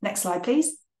 Next slide,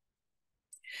 please.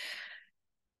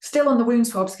 Still on the wound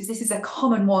swabs, because this is a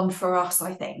common one for us,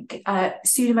 I think,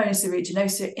 Pseudomonas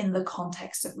aeruginosa in the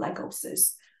context of leg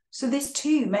ulcers. So this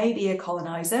too may be a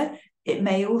colonizer. It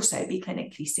may also be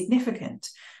clinically significant.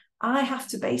 I have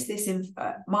to base this in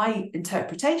my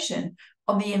interpretation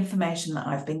on the information that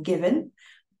I've been given.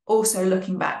 Also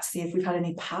looking back to see if we've had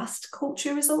any past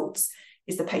culture results.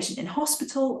 Is the patient in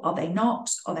hospital? Are they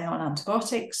not? Are they on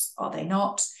antibiotics? Are they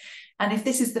not? And if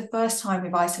this is the first time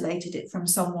we've isolated it from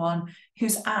someone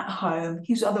who's at home,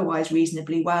 who's otherwise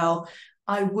reasonably well,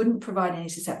 I wouldn't provide any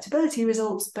susceptibility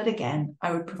results, but again,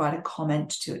 I would provide a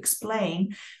comment to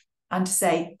explain and to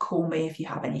say, call me if you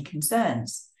have any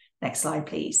concerns. Next slide,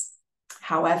 please.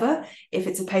 However, if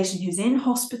it's a patient who's in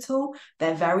hospital,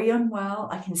 they're very unwell,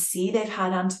 I can see they've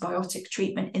had antibiotic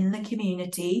treatment in the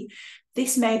community,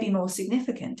 this may be more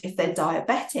significant. If they're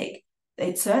diabetic,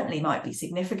 it certainly might be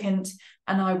significant,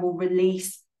 and I will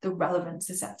release the relevant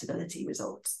susceptibility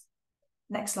results.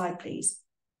 Next slide, please.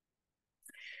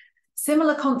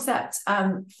 Similar concept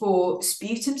for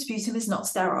sputum. Sputum is not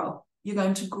sterile. You're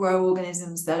going to grow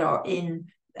organisms that are in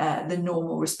the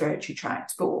normal respiratory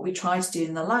tract. But what we try to do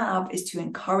in the lab is to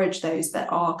encourage those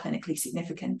that are clinically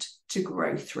significant to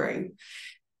grow through.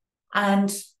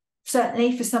 And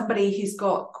certainly for somebody who's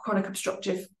got chronic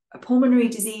obstructive pulmonary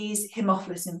disease,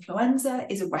 Haemophilus influenza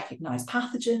is a recognized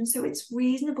pathogen, so it's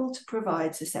reasonable to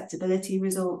provide susceptibility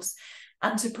results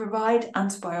and to provide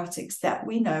antibiotics that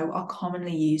we know are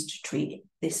commonly used to treat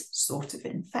this sort of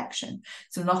infection.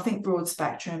 So nothing broad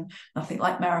spectrum, nothing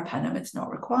like meropenem, it's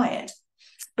not required.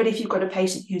 But if you've got a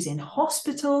patient who's in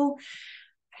hospital,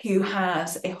 who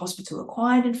has a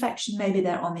hospital-acquired infection, maybe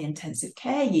they're on the intensive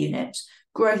care unit,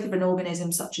 growth of an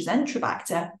organism such as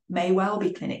Enterobacter may well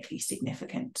be clinically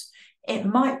significant. It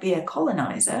might be a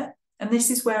colonizer, and this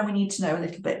is where we need to know a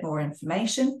little bit more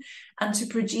information and to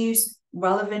produce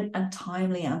relevant and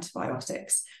timely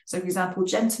antibiotics. So for example,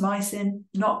 gentamicin,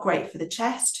 not great for the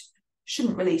chest,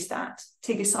 shouldn't release that.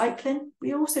 Tigecycline,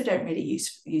 we also don't really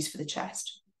use for the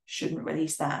chest, shouldn't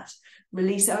release that.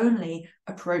 Release only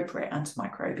appropriate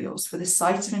antimicrobials for the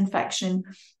site of infection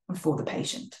and for the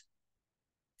patient.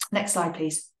 Next slide,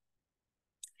 please.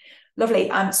 Lovely.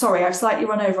 I'm sorry, I've slightly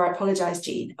run over. I apologize,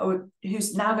 Jean,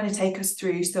 who's now going to take us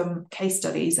through some case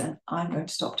studies, and I'm going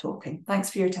to stop talking. Thanks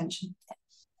for your attention.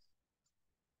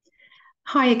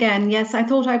 Hi again. Yes, I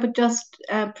thought I would just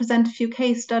present a few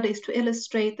case studies to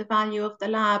illustrate the value of the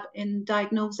lab in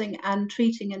diagnosing and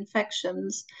treating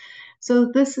infections.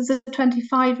 So this is a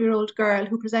 25-year-old girl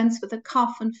who presents with a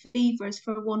cough and fevers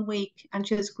for 1 week, and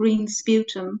she has green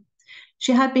sputum.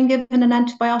 She had been given an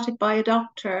antibiotic by a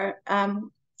doctor,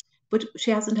 but she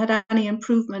hasn't had any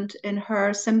improvement in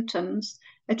her symptoms.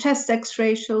 A chest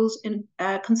X-ray shows in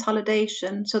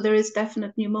consolidation, so there is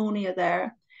definite pneumonia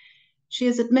there. She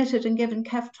is admitted and given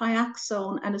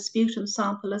ceftriaxone, and a sputum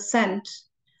sample is sent.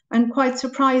 And quite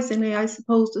surprisingly, I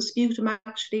suppose, the sputum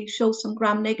actually shows some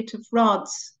gram-negative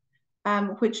rods,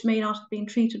 which may not have been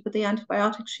treated with the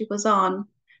antibiotic she was on.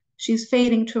 She's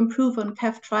failing to improve on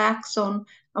ceftriaxone,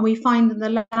 and we find in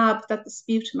the lab that the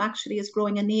sputum actually is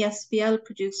growing an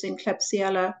ESBL-producing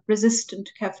Klebsiella resistant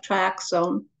to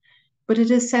ceftriaxone. But it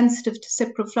is sensitive to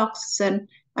ciprofloxacin,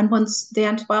 and once the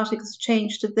antibiotic is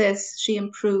changed to this, she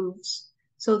improves.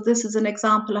 So this is an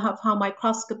example of how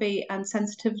microscopy and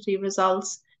sensitivity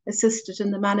results assisted in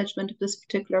the management of this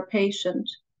particular patient.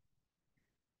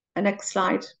 Next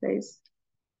slide, please.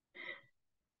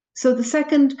 So the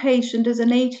second patient is an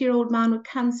 80-year-old man with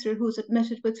cancer who's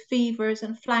admitted with fevers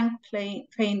and flank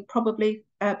pain, probably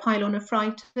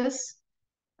pyelonephritis.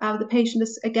 The patient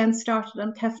is again started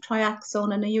on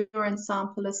ceftriaxone and a urine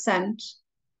sample is sent.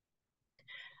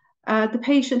 The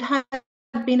patient had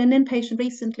been an inpatient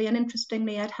recently and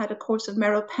interestingly had a course of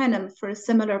meropenem for a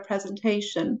similar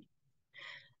presentation.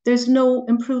 There's no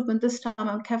improvement this time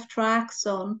on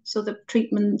ceftriaxone, so the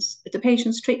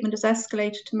patient's treatment is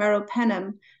escalated to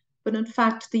meropenem, but in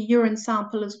fact the urine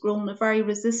sample has grown a very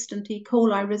resistant E.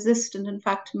 coli, resistant in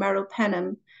fact to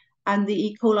meropenem, and the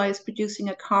E. coli is producing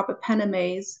a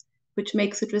carbapenemase, which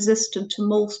makes it resistant to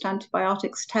most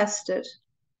antibiotics tested.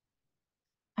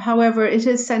 However, it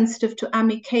is sensitive to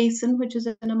amikacin, which is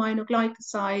an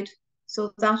aminoglycoside,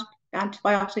 so that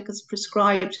antibiotic is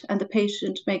prescribed and the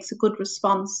patient makes a good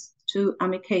response to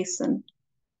amikacin.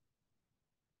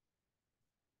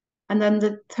 And then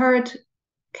the third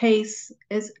case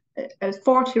is a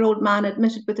 40-year-old man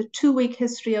admitted with a 2-week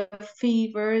history of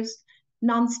fevers,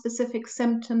 non-specific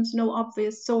symptoms, no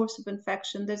obvious source of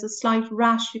infection. There's a slight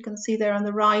rash you can see there on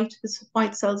the right. His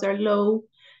white cells are low.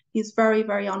 He's very,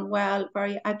 very unwell,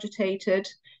 very agitated.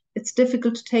 It's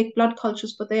difficult to take blood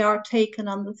cultures, but they are taken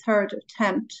on the 3rd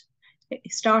attempt. He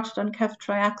started on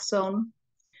ceftriaxone,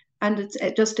 and it's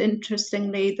just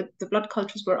interestingly, the blood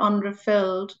cultures were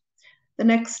unrefilled. The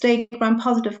next day,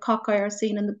 gram-positive cocci are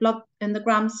seen in the blood, in the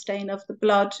gram stain of the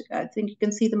blood. I think you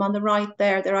can see them on the right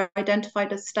there. They're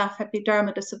identified as staph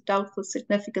epidermidis of doubtful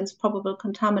significance, probable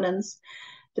contaminants.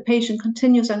 The patient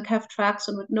continues on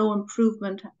ceftriaxone with no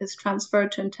improvement, is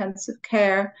transferred to intensive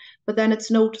care, but then it's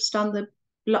noticed on the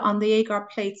agar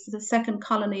plates the second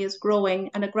colony is growing,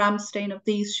 and a gram stain of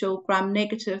these show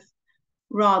gram-negative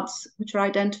rods, which are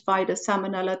identified as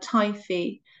Salmonella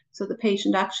typhi. So the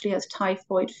patient actually has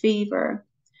typhoid fever.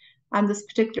 And this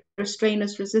particular strain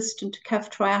is resistant to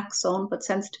ceftriaxone, but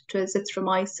sensitive to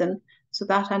azithromycin. So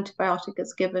that antibiotic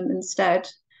is given instead.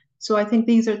 So I think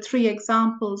these are 3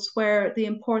 examples where the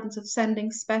importance of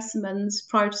sending specimens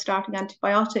prior to starting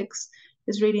antibiotics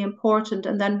is really important.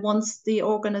 And then once the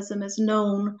organism is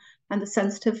known and the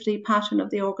sensitivity pattern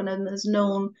of the organism is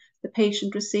known, the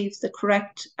patient receives the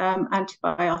correct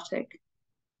antibiotic.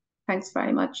 Thanks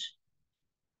very much.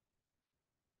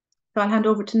 So I'll hand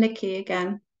over to Nikki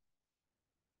again.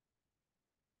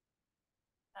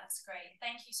 That's great.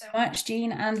 Thank you so much,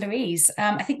 Jean and Louise.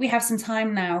 I think we have some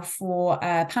time now for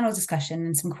a panel discussion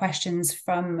and some questions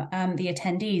from the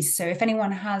attendees. So if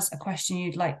anyone has a question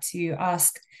you'd like to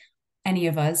ask any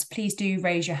of us, please do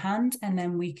raise your hand and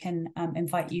then we can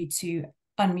invite you to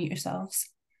unmute yourselves.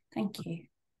 Thank you.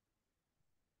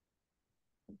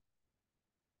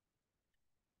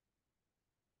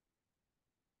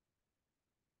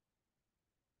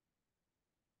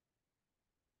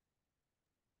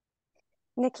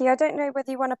 Nikki, I don't know whether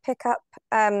you want to pick up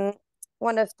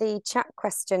one of the chat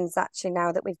questions actually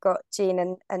now that we've got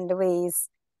Jean and Louise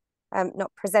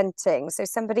not presenting. So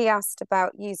somebody asked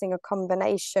about using a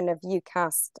combination of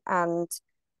UCAST and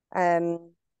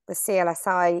the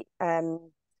CLSI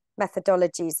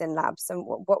methodologies in labs, and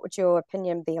what would your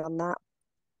opinion be on that?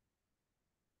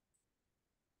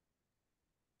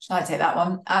 Shall I take that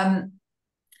one?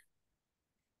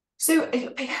 So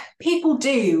people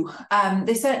do,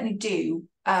 they certainly do,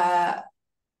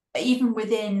 even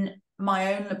within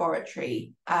my own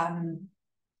laboratory,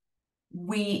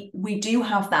 we do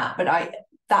have that, but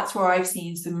that's where I've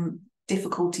seen some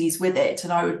difficulties with it,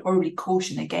 and I would probably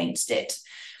caution against it.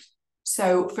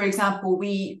 So, for example,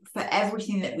 for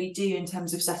everything that we do in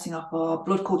terms of setting up our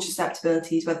blood culture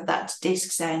susceptibilities, whether that's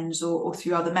disc sends or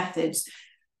through other methods,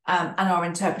 and our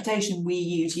interpretation, we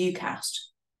use UCAST.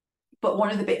 But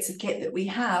one of the bits of kit that we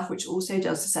have, which also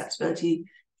does susceptibility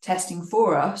testing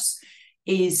for us,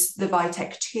 is the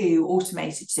Vitek 2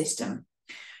 automated system.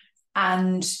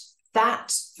 And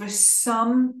that, for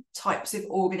some types of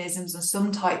organisms and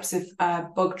some types of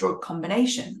bug-drug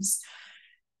combinations,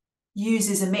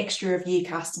 uses a mixture of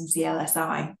UCAST and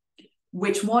CLSI,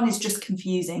 which one is just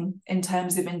confusing in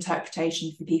terms of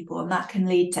interpretation for people, and that can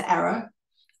lead to error.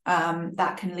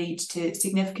 That can lead to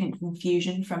significant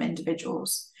confusion from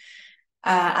individuals.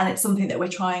 And it's something that we're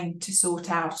trying to sort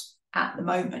out at the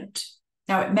moment.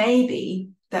 Now, it may be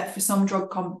that for some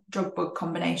drug-bug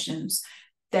combinations,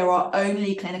 there are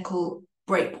only clinical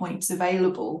breakpoints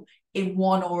available in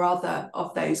one or other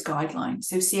of those guidelines.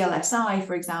 So CLSI,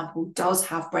 for example, does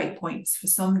have breakpoints for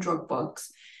some drug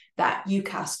bugs that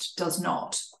UCAST does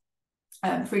not.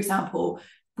 For example,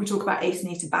 we talk about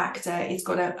Acinetobacter, it's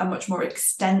got a much more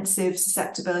extensive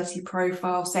susceptibility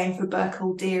profile. Same for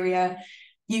Burkholderia.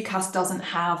 UCAS doesn't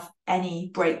have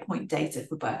any breakpoint data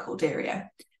for Burkholderia.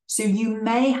 So you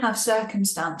may have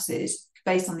circumstances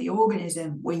based on the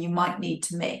organism where you might need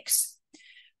to mix,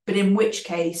 but in which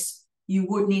case you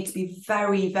would need to be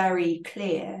very, very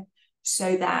clear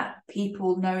so that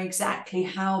people know exactly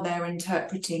how they're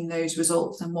interpreting those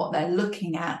results and what they're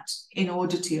looking at in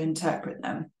order to interpret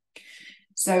them.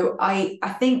 So I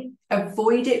think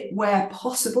avoid it where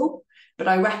possible, but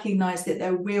I recognise that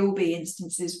there will be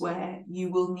instances where you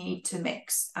will need to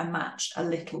mix and match a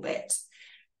little bit.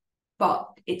 But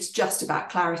it's just about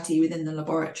clarity within the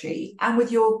laboratory and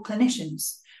with your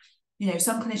clinicians. You know,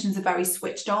 some clinicians are very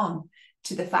switched on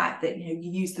to the fact that, you know,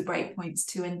 you use the breakpoints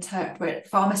to interpret,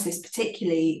 pharmacists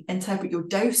particularly, interpret your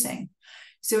dosing.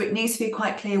 So it needs to be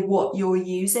quite clear what you're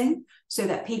using so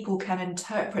that people can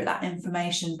interpret that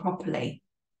information properly.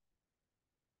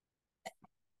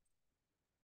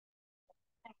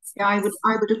 Yeah, I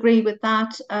would agree with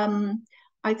that.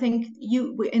 I think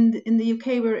in the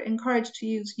UK we're encouraged to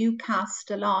use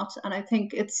UCAST a lot, and I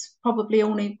think it's probably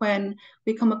only when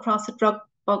we come across a drug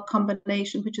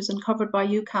combination which isn't covered by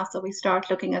UCAS that we start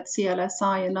looking at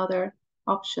CLSI and other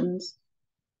options.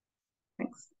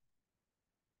 Thanks.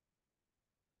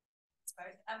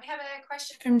 We have a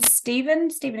question from Stephen.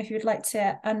 Stephen, if you would like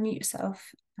to unmute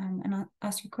yourself and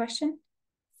ask your question.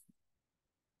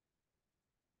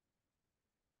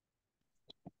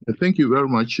 Thank you very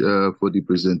much for the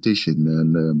presentation.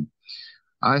 And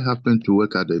I happen to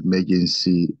work at the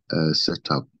emergency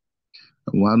setup.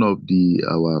 One of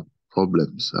our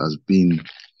problems has been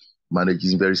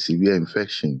managing very severe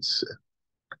infections,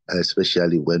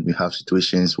 especially when we have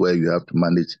situations where you have to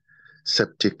manage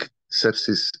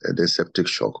sepsis and then septic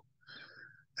shock.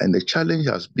 And the challenge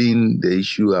has been the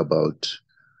issue about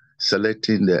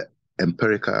selecting the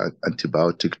empirical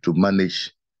antibiotic to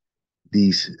manage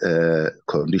these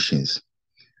conditions.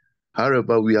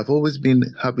 However, we have always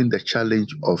been having the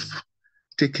challenge of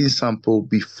taking sample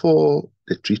before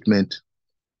the treatment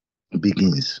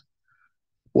begins.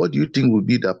 What do you think would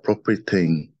be the appropriate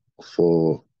thing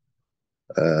for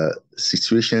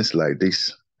situations like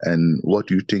this? And what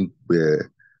do you think the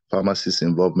pharmacist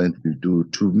involvement will do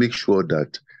to make sure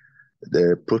that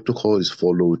the protocol is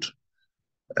followed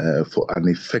for an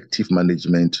effective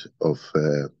management of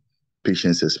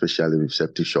patients, especially with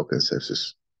septic shock and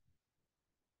sepsis?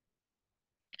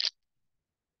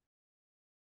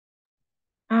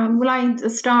 Will I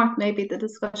start maybe the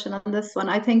discussion on this one?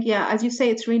 I think, yeah, as you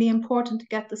say, it's really important to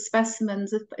get the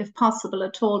specimens, if possible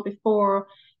at all, before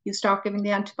you start giving the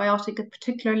antibiotic,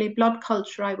 particularly blood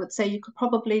culture. I would say you could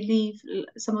probably leave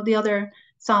some of the other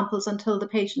samples until the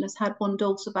patient has had one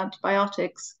dose of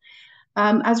antibiotics.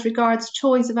 As regards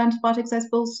choice of antibiotics, I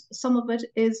suppose some of it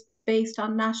is based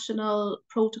on national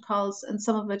protocols and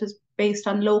some of it is based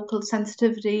on local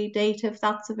sensitivity data, if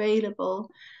that's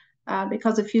available.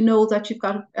 Because if you know that you've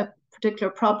got a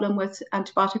particular problem with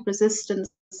antibiotic resistance,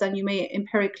 then you may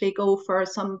empirically go for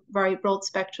some very broad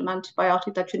spectrum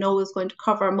antibiotic that you know is going to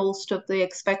cover most of the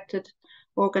expected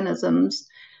organisms.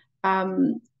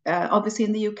 Obviously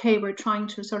in the UK, we're trying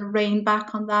to sort of rein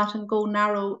back on that and go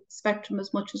narrow spectrum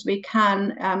as much as we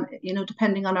can, you know,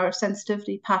 depending on our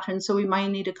sensitivity pattern. So we might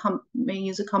need may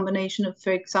use a combination of,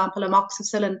 for example,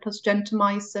 amoxicillin plus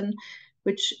gentamicin,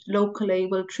 which locally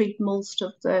will treat most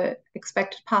of the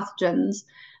expected pathogens.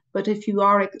 But if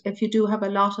you do have a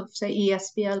lot of, say,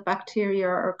 ESBL bacteria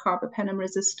or carbapenem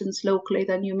resistance locally,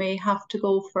 then you may have to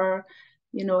go for,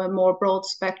 you know, a more broad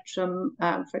spectrum,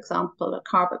 for example, a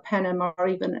carbapenem, or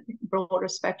even a broader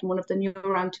spectrum, one of the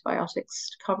newer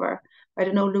antibiotics to cover. I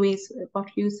don't know, Louise, what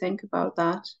do you think about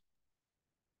that?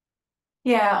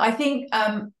 Yeah, I think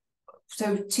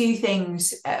so. Two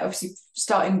things, obviously,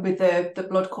 starting with the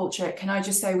blood culture. Can I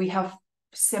just say we have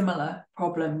similar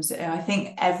problems? I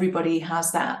think everybody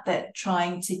has that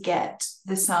trying to get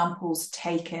the samples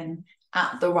taken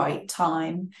at the right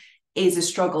time is a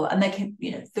struggle, and they can,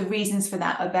 you know, the reasons for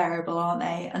that are variable, aren't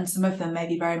they? And some of them may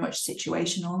be very much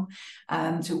situational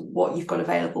to what you've got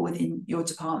available within your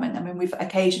department. I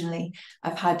mean,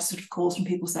 I've had sort of calls from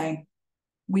people saying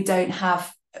we don't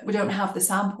have the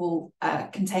sample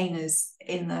containers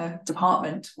in the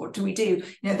department. What do we do?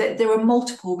 You know, there are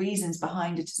multiple reasons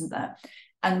behind it, isn't there?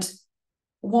 And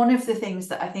one of the things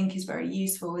that I think is very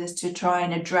useful is to try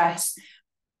and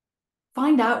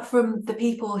find out from the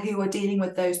people who are dealing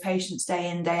with those patients day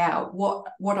in, day out, what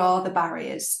are the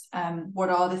barriers? What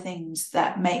are the things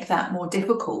that make that more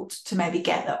difficult to maybe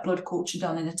get that blood culture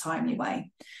done in a timely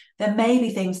way? There may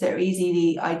be things that are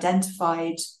easily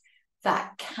identified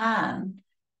that can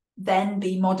then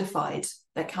be modified,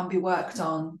 that can be worked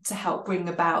on to help bring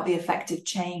about the effective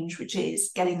change, which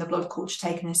is getting the blood culture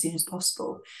taken as soon as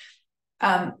possible.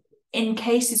 In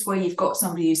cases where you've got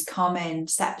somebody who's come in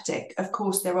septic, of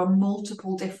course, there are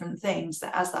multiple different things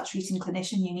that as that treating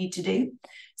clinician you need to do.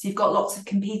 So you've got lots of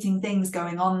competing things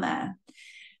going on there.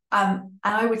 And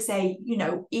I would say, you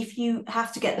know, if you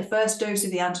have to get the first dose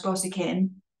of the antibiotic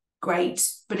in,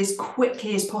 great, but as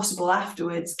quickly as possible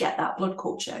afterwards, get that blood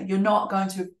culture. You're not going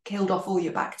to have killed off all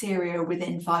your bacteria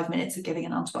within 5 minutes of giving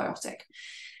an antibiotic.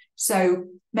 So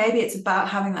maybe it's about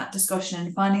having that discussion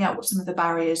and finding out what some of the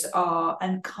barriers are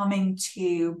and coming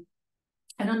to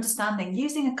an understanding,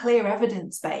 using a clear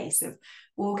evidence base of,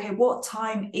 well, okay, what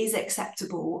time is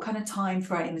acceptable? What kind of time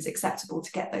frame is acceptable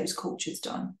to get those cultures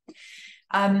done?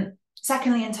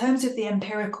 Secondly, in terms of the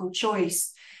empirical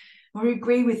choice, I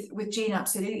agree with Jean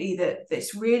absolutely that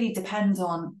this really depends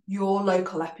on your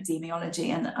local epidemiology.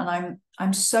 And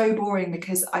I'm so boring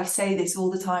because I say this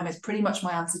all the time. It's pretty much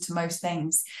my answer to most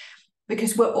things,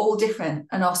 because we're all different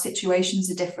and our situations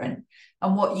are different.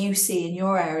 And what you see in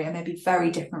your area may be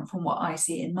very different from what I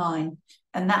see in mine.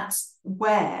 And that's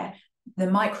where the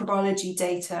microbiology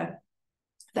data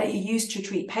that you use to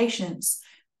treat patients,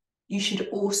 you should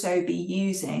also be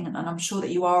using, and I'm sure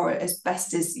that you are as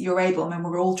best as you're able, I mean,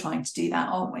 we're all trying to do that,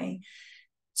 aren't we?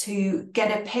 To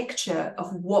get a picture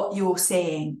of what you're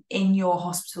seeing in your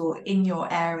hospital, in your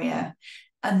area,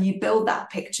 and you build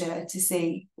that picture to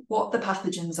see what the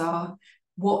pathogens are,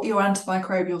 what your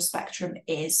antimicrobial spectrum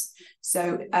is.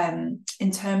 So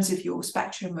in terms of your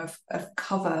spectrum of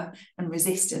cover and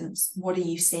resistance, what are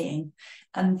you seeing?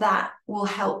 And that will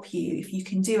help you if you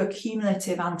can do a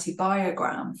cumulative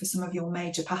antibiogram for some of your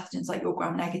major pathogens like your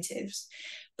gram-negatives,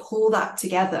 pull that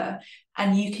together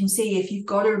and you can see if you've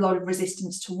got a lot of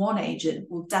resistance to one agent,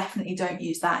 well, definitely don't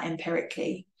use that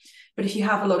empirically. But if you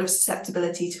have a lot of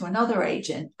susceptibility to another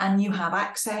agent and you have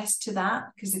access to that,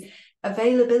 because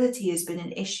availability has been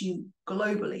an issue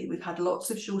globally. We've had lots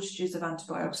of shortages of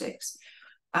antibiotics.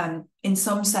 In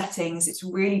some settings, it's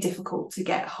really difficult to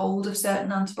get hold of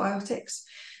certain antibiotics.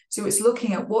 So it's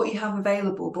looking at what you have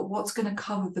available, but what's going to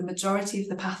cover the majority of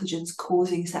the pathogens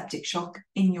causing septic shock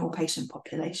in your patient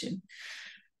population.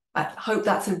 I hope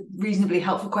that's a reasonably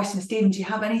helpful question. Stephen, do you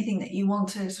have anything that you want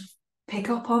to sort of pick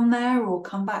up on there or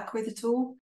come back with at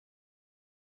all?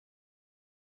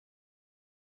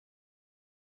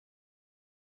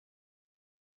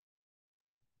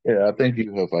 Yeah, I think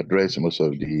you have addressed most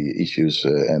of the issues,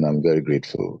 and I'm very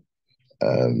grateful.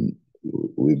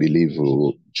 We believe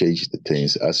we'll change the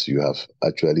things as you have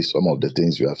actually, some of the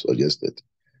things you have suggested,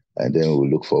 and then we'll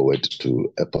look forward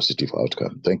to a positive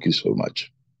outcome. Thank you so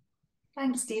much.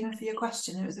 Thanks, Stephen, for your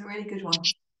question. It was a really good one.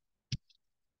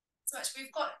 So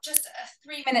we've got just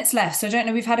 3 minutes left. So I don't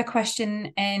know, we've had a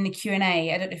question in the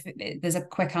Q&A. I don't know if there's a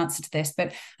quick answer to this,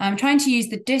 but I'm trying to use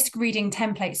the disk reading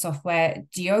template software,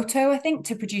 Dioto, I think,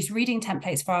 to produce reading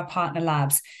templates for our partner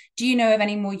labs. Do you know of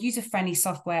any more user-friendly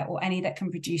software or any that can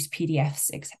produce PDFs,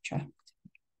 etc.?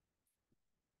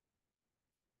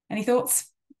 Any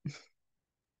thoughts?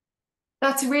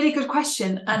 That's a really good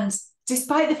question. And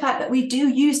despite the fact that we do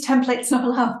use templates in our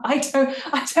lab, I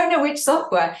don't know which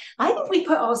software. I think we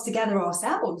put ours together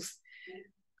ourselves.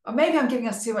 Or maybe I'm giving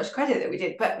us too much credit that we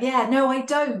did. But yeah, no, I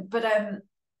don't. But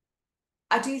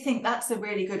I do think that's a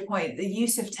really good point. The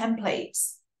use of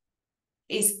templates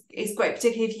is great,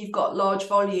 particularly if you've got large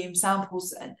volume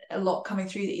samples and a lot coming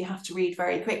through that you have to read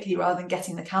very quickly rather than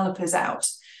getting the calipers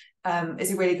out.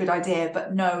 Is a really good idea.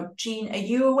 But no, Jean, are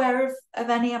you aware of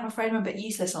any? I'm afraid I'm a bit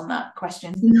useless on that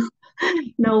question.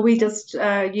 No, we just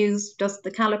use just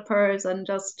the calipers and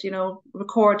just,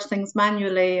 record things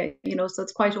manually, so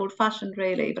it's quite old fashioned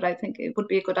really, but I think it would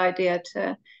be a good idea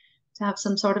to have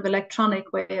some sort of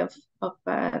electronic way of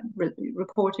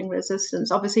reporting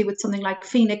resistance. Obviously with something like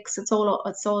Phoenix, it's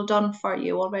all done for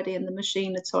you already in the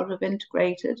machine, it's sort of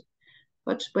integrated.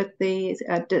 But with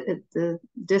the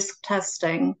disk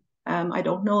testing, I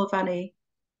don't know of any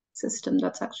system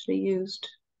that's actually used.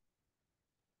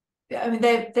 I mean,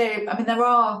 there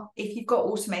are, if you've got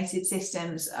automated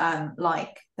systems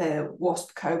like the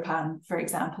WASP Copan, for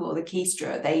example, or the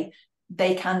Keystra,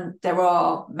 there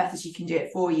are methods you can do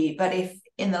it for you. But if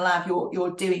in the lab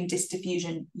you're doing disk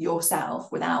diffusion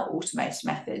yourself without automated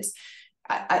methods,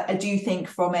 I do think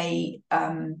from a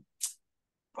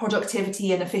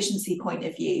productivity and efficiency point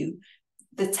of view,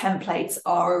 the templates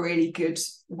are a really good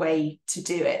way to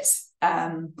do it.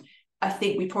 I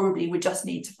think we probably would just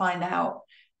need to find out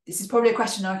this is probably a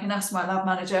question I can ask my lab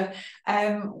manager,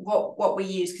 what we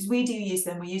use, because we do use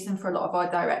them. We use them for a lot of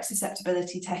our direct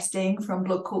susceptibility testing from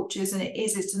blood cultures, and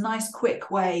it's a nice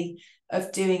quick way of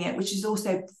doing it, which is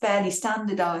also fairly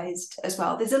standardized as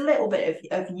well. There's a little bit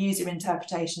of user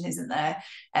interpretation, isn't there,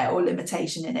 or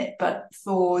limitation in it, but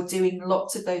for doing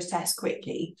lots of those tests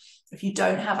quickly, if you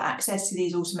don't have access to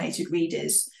these automated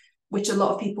readers, which a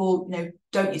lot of people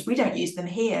don't use. We don't use them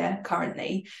here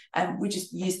currently, we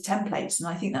just use the templates, and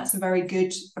I think that's a very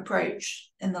good approach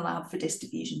in the lab for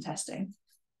distribution testing.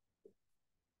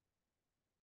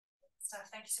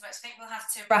 Thank you so much. I think we'll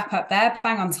have to wrap up there,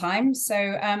 bang on time. So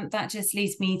that just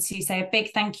leads me to say a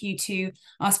big thank you to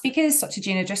our speakers, Dr.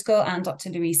 Gina Driscoll and Dr.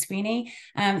 Louise Sweeney.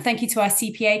 Thank you to our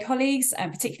CPA colleagues,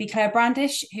 particularly Claire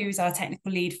Brandish, who's our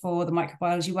technical lead for the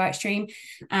microbiology workstream,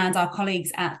 and our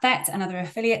colleagues at VET and other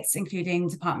affiliates, including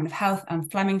Department of Health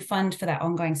and Fleming Fund, for their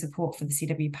ongoing support for the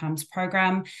CW PAMS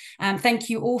programme. Thank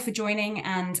you all for joining,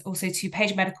 and also to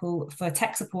Page Medical for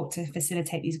tech support to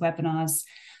facilitate these webinars.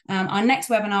 Our next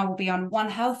webinar will be on One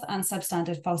Health and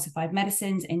substandard falsified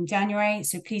medicines in January,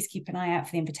 so please keep an eye out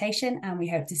for the invitation, and we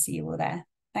hope to see you all there.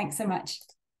 Thanks so much.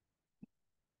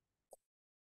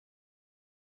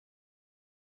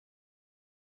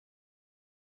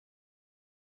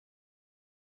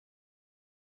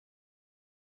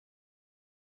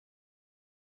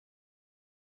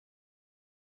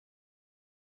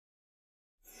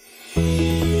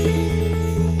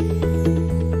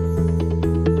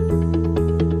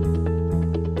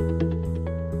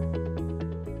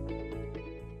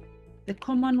 The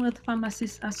Commonwealth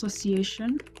Pharmacists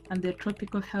Association and the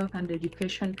Tropical Health and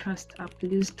Education Trust are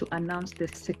pleased to announce the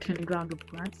second round of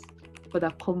grants for the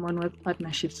Commonwealth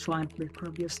Partnerships for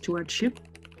Antimicrobial Stewardship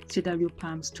CW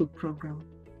PAMS 2 program.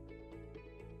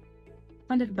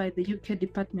 Funded by the UK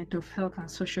Department of Health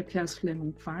and Social Care's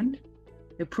Fleming Fund,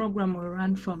 the program will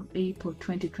run from April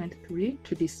 2023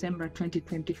 to December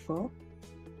 2024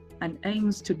 and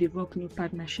aims to develop new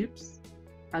partnerships,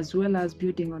 as well as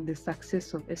building on the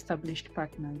success of established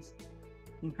partners,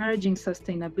 encouraging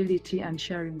sustainability and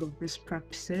sharing of best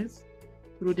practices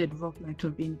through the development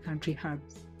of in-country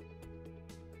hubs.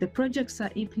 The projects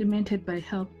are implemented by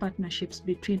health partnerships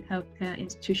between healthcare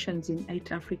institutions in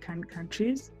 8 African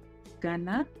countries: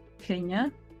 Ghana,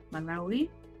 Kenya, Malawi,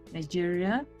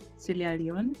 Nigeria, Sierra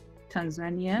Leone,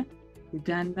 Tanzania,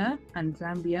 Uganda, and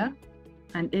Zambia,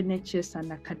 and NHS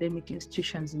and academic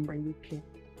institutions in the UK.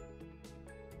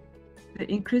 The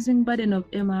increasing burden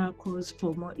of MR calls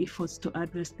for more efforts to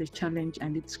address the challenge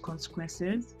and its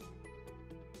consequences.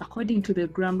 According to the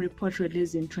Graham report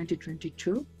released in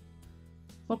 2022,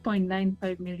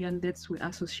 4.95 million deaths were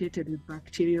associated with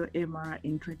bacterial MR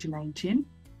in 2019,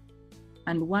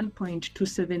 and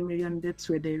 1.27 million deaths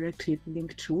were directly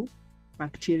linked to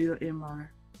bacterial MR.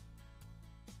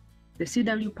 The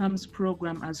CW PAMS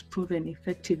program has proven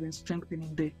effective in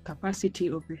strengthening the capacity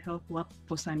of the health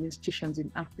workforce and institutions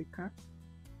in Africa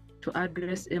to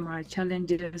address MR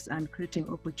challenges and creating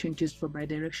opportunities for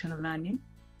bidirectional learning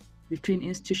between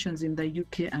institutions in the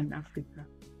UK and Africa.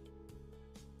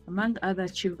 Among other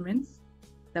achievements,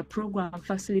 the program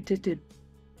facilitated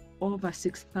over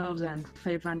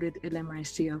 6,500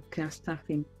 LMIC healthcare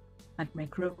staffing and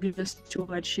microbial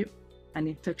stewardship and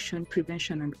infection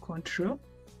prevention and control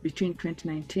between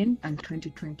 2019 and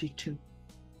 2022.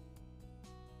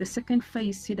 The second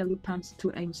phase, CW PAMS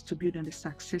 2, aims to build on the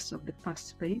success of the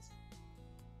first phase.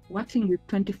 Working with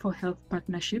 24 health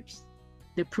partnerships,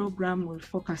 the program will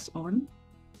focus on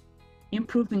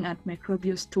improving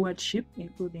antimicrobial stewardship,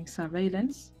 including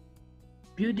surveillance,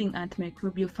 building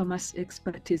antimicrobial pharmacy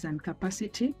expertise and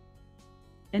capacity,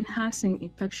 enhancing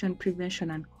infection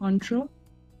prevention and control,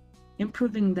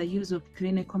 improving the use of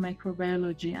clinical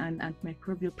microbiology and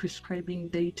antimicrobial prescribing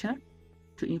data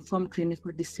to inform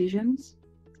clinical decisions,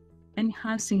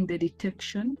 enhancing the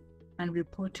detection and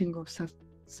reporting of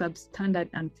substandard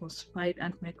and falsified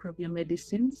antimicrobial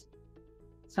medicines,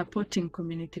 supporting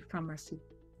community pharmacy.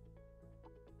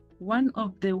 One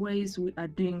of the ways we are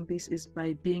doing this is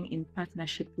by being in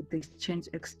partnership with the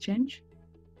Exchange,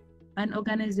 an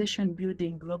organization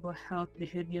building global health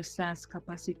behavior science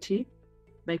capacity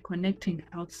by connecting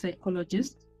health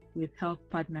psychologists with health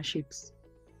partnerships.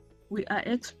 We are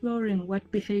exploring what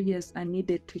behaviors are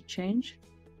needed to change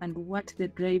and what the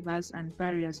drivers and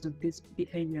barriers of these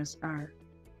behaviors are.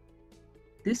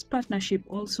 This partnership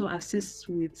also assists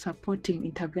with supporting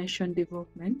intervention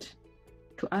development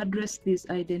to address these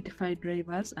identified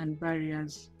drivers and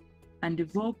barriers, and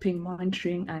developing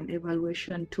monitoring and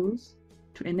evaluation tools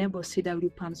to enable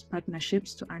CW PAMS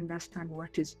partnerships to understand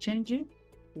what is changing,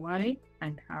 why,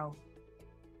 and how.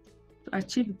 To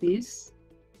achieve this,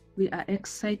 we are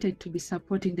excited to be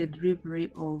supporting the delivery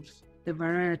of a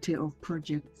variety of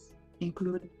projects,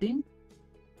 including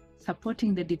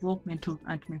supporting the development of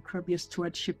antimicrobial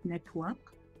stewardship network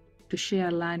to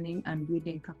share learning and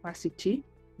building capacity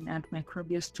in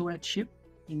antimicrobial stewardship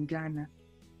in Ghana.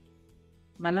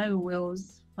 Malawi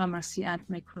Wells Pharmacy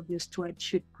Antimicrobial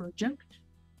Stewardship Project,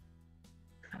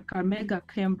 Kakamega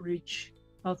Cambridge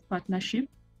Health Partnership,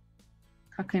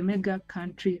 Kakamega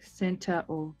Country Center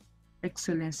of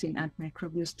Excellence in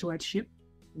Antimicrobial Stewardship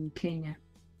in Kenya.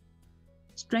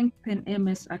 Strengthen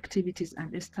MS activities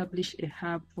and establish a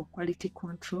hub for quality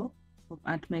control of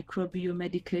antimicrobial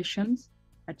medications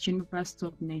at University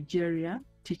of Nigeria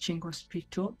Teaching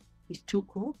Hospital,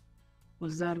 Ituku,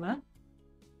 Ozala,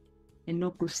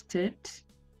 Enugu State,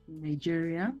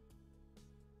 Nigeria.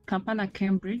 Kampala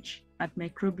Cambridge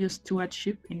Antimicrobial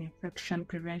Stewardship in Infection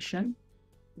Prevention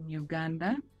in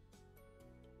Uganda.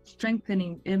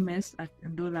 Strengthening MS at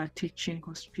Ndola Teaching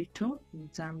Hospital in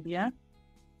Zambia.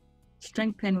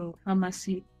 Strengthening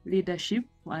pharmacy leadership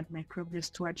for antimicrobial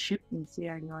stewardship in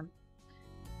Sierra Leone.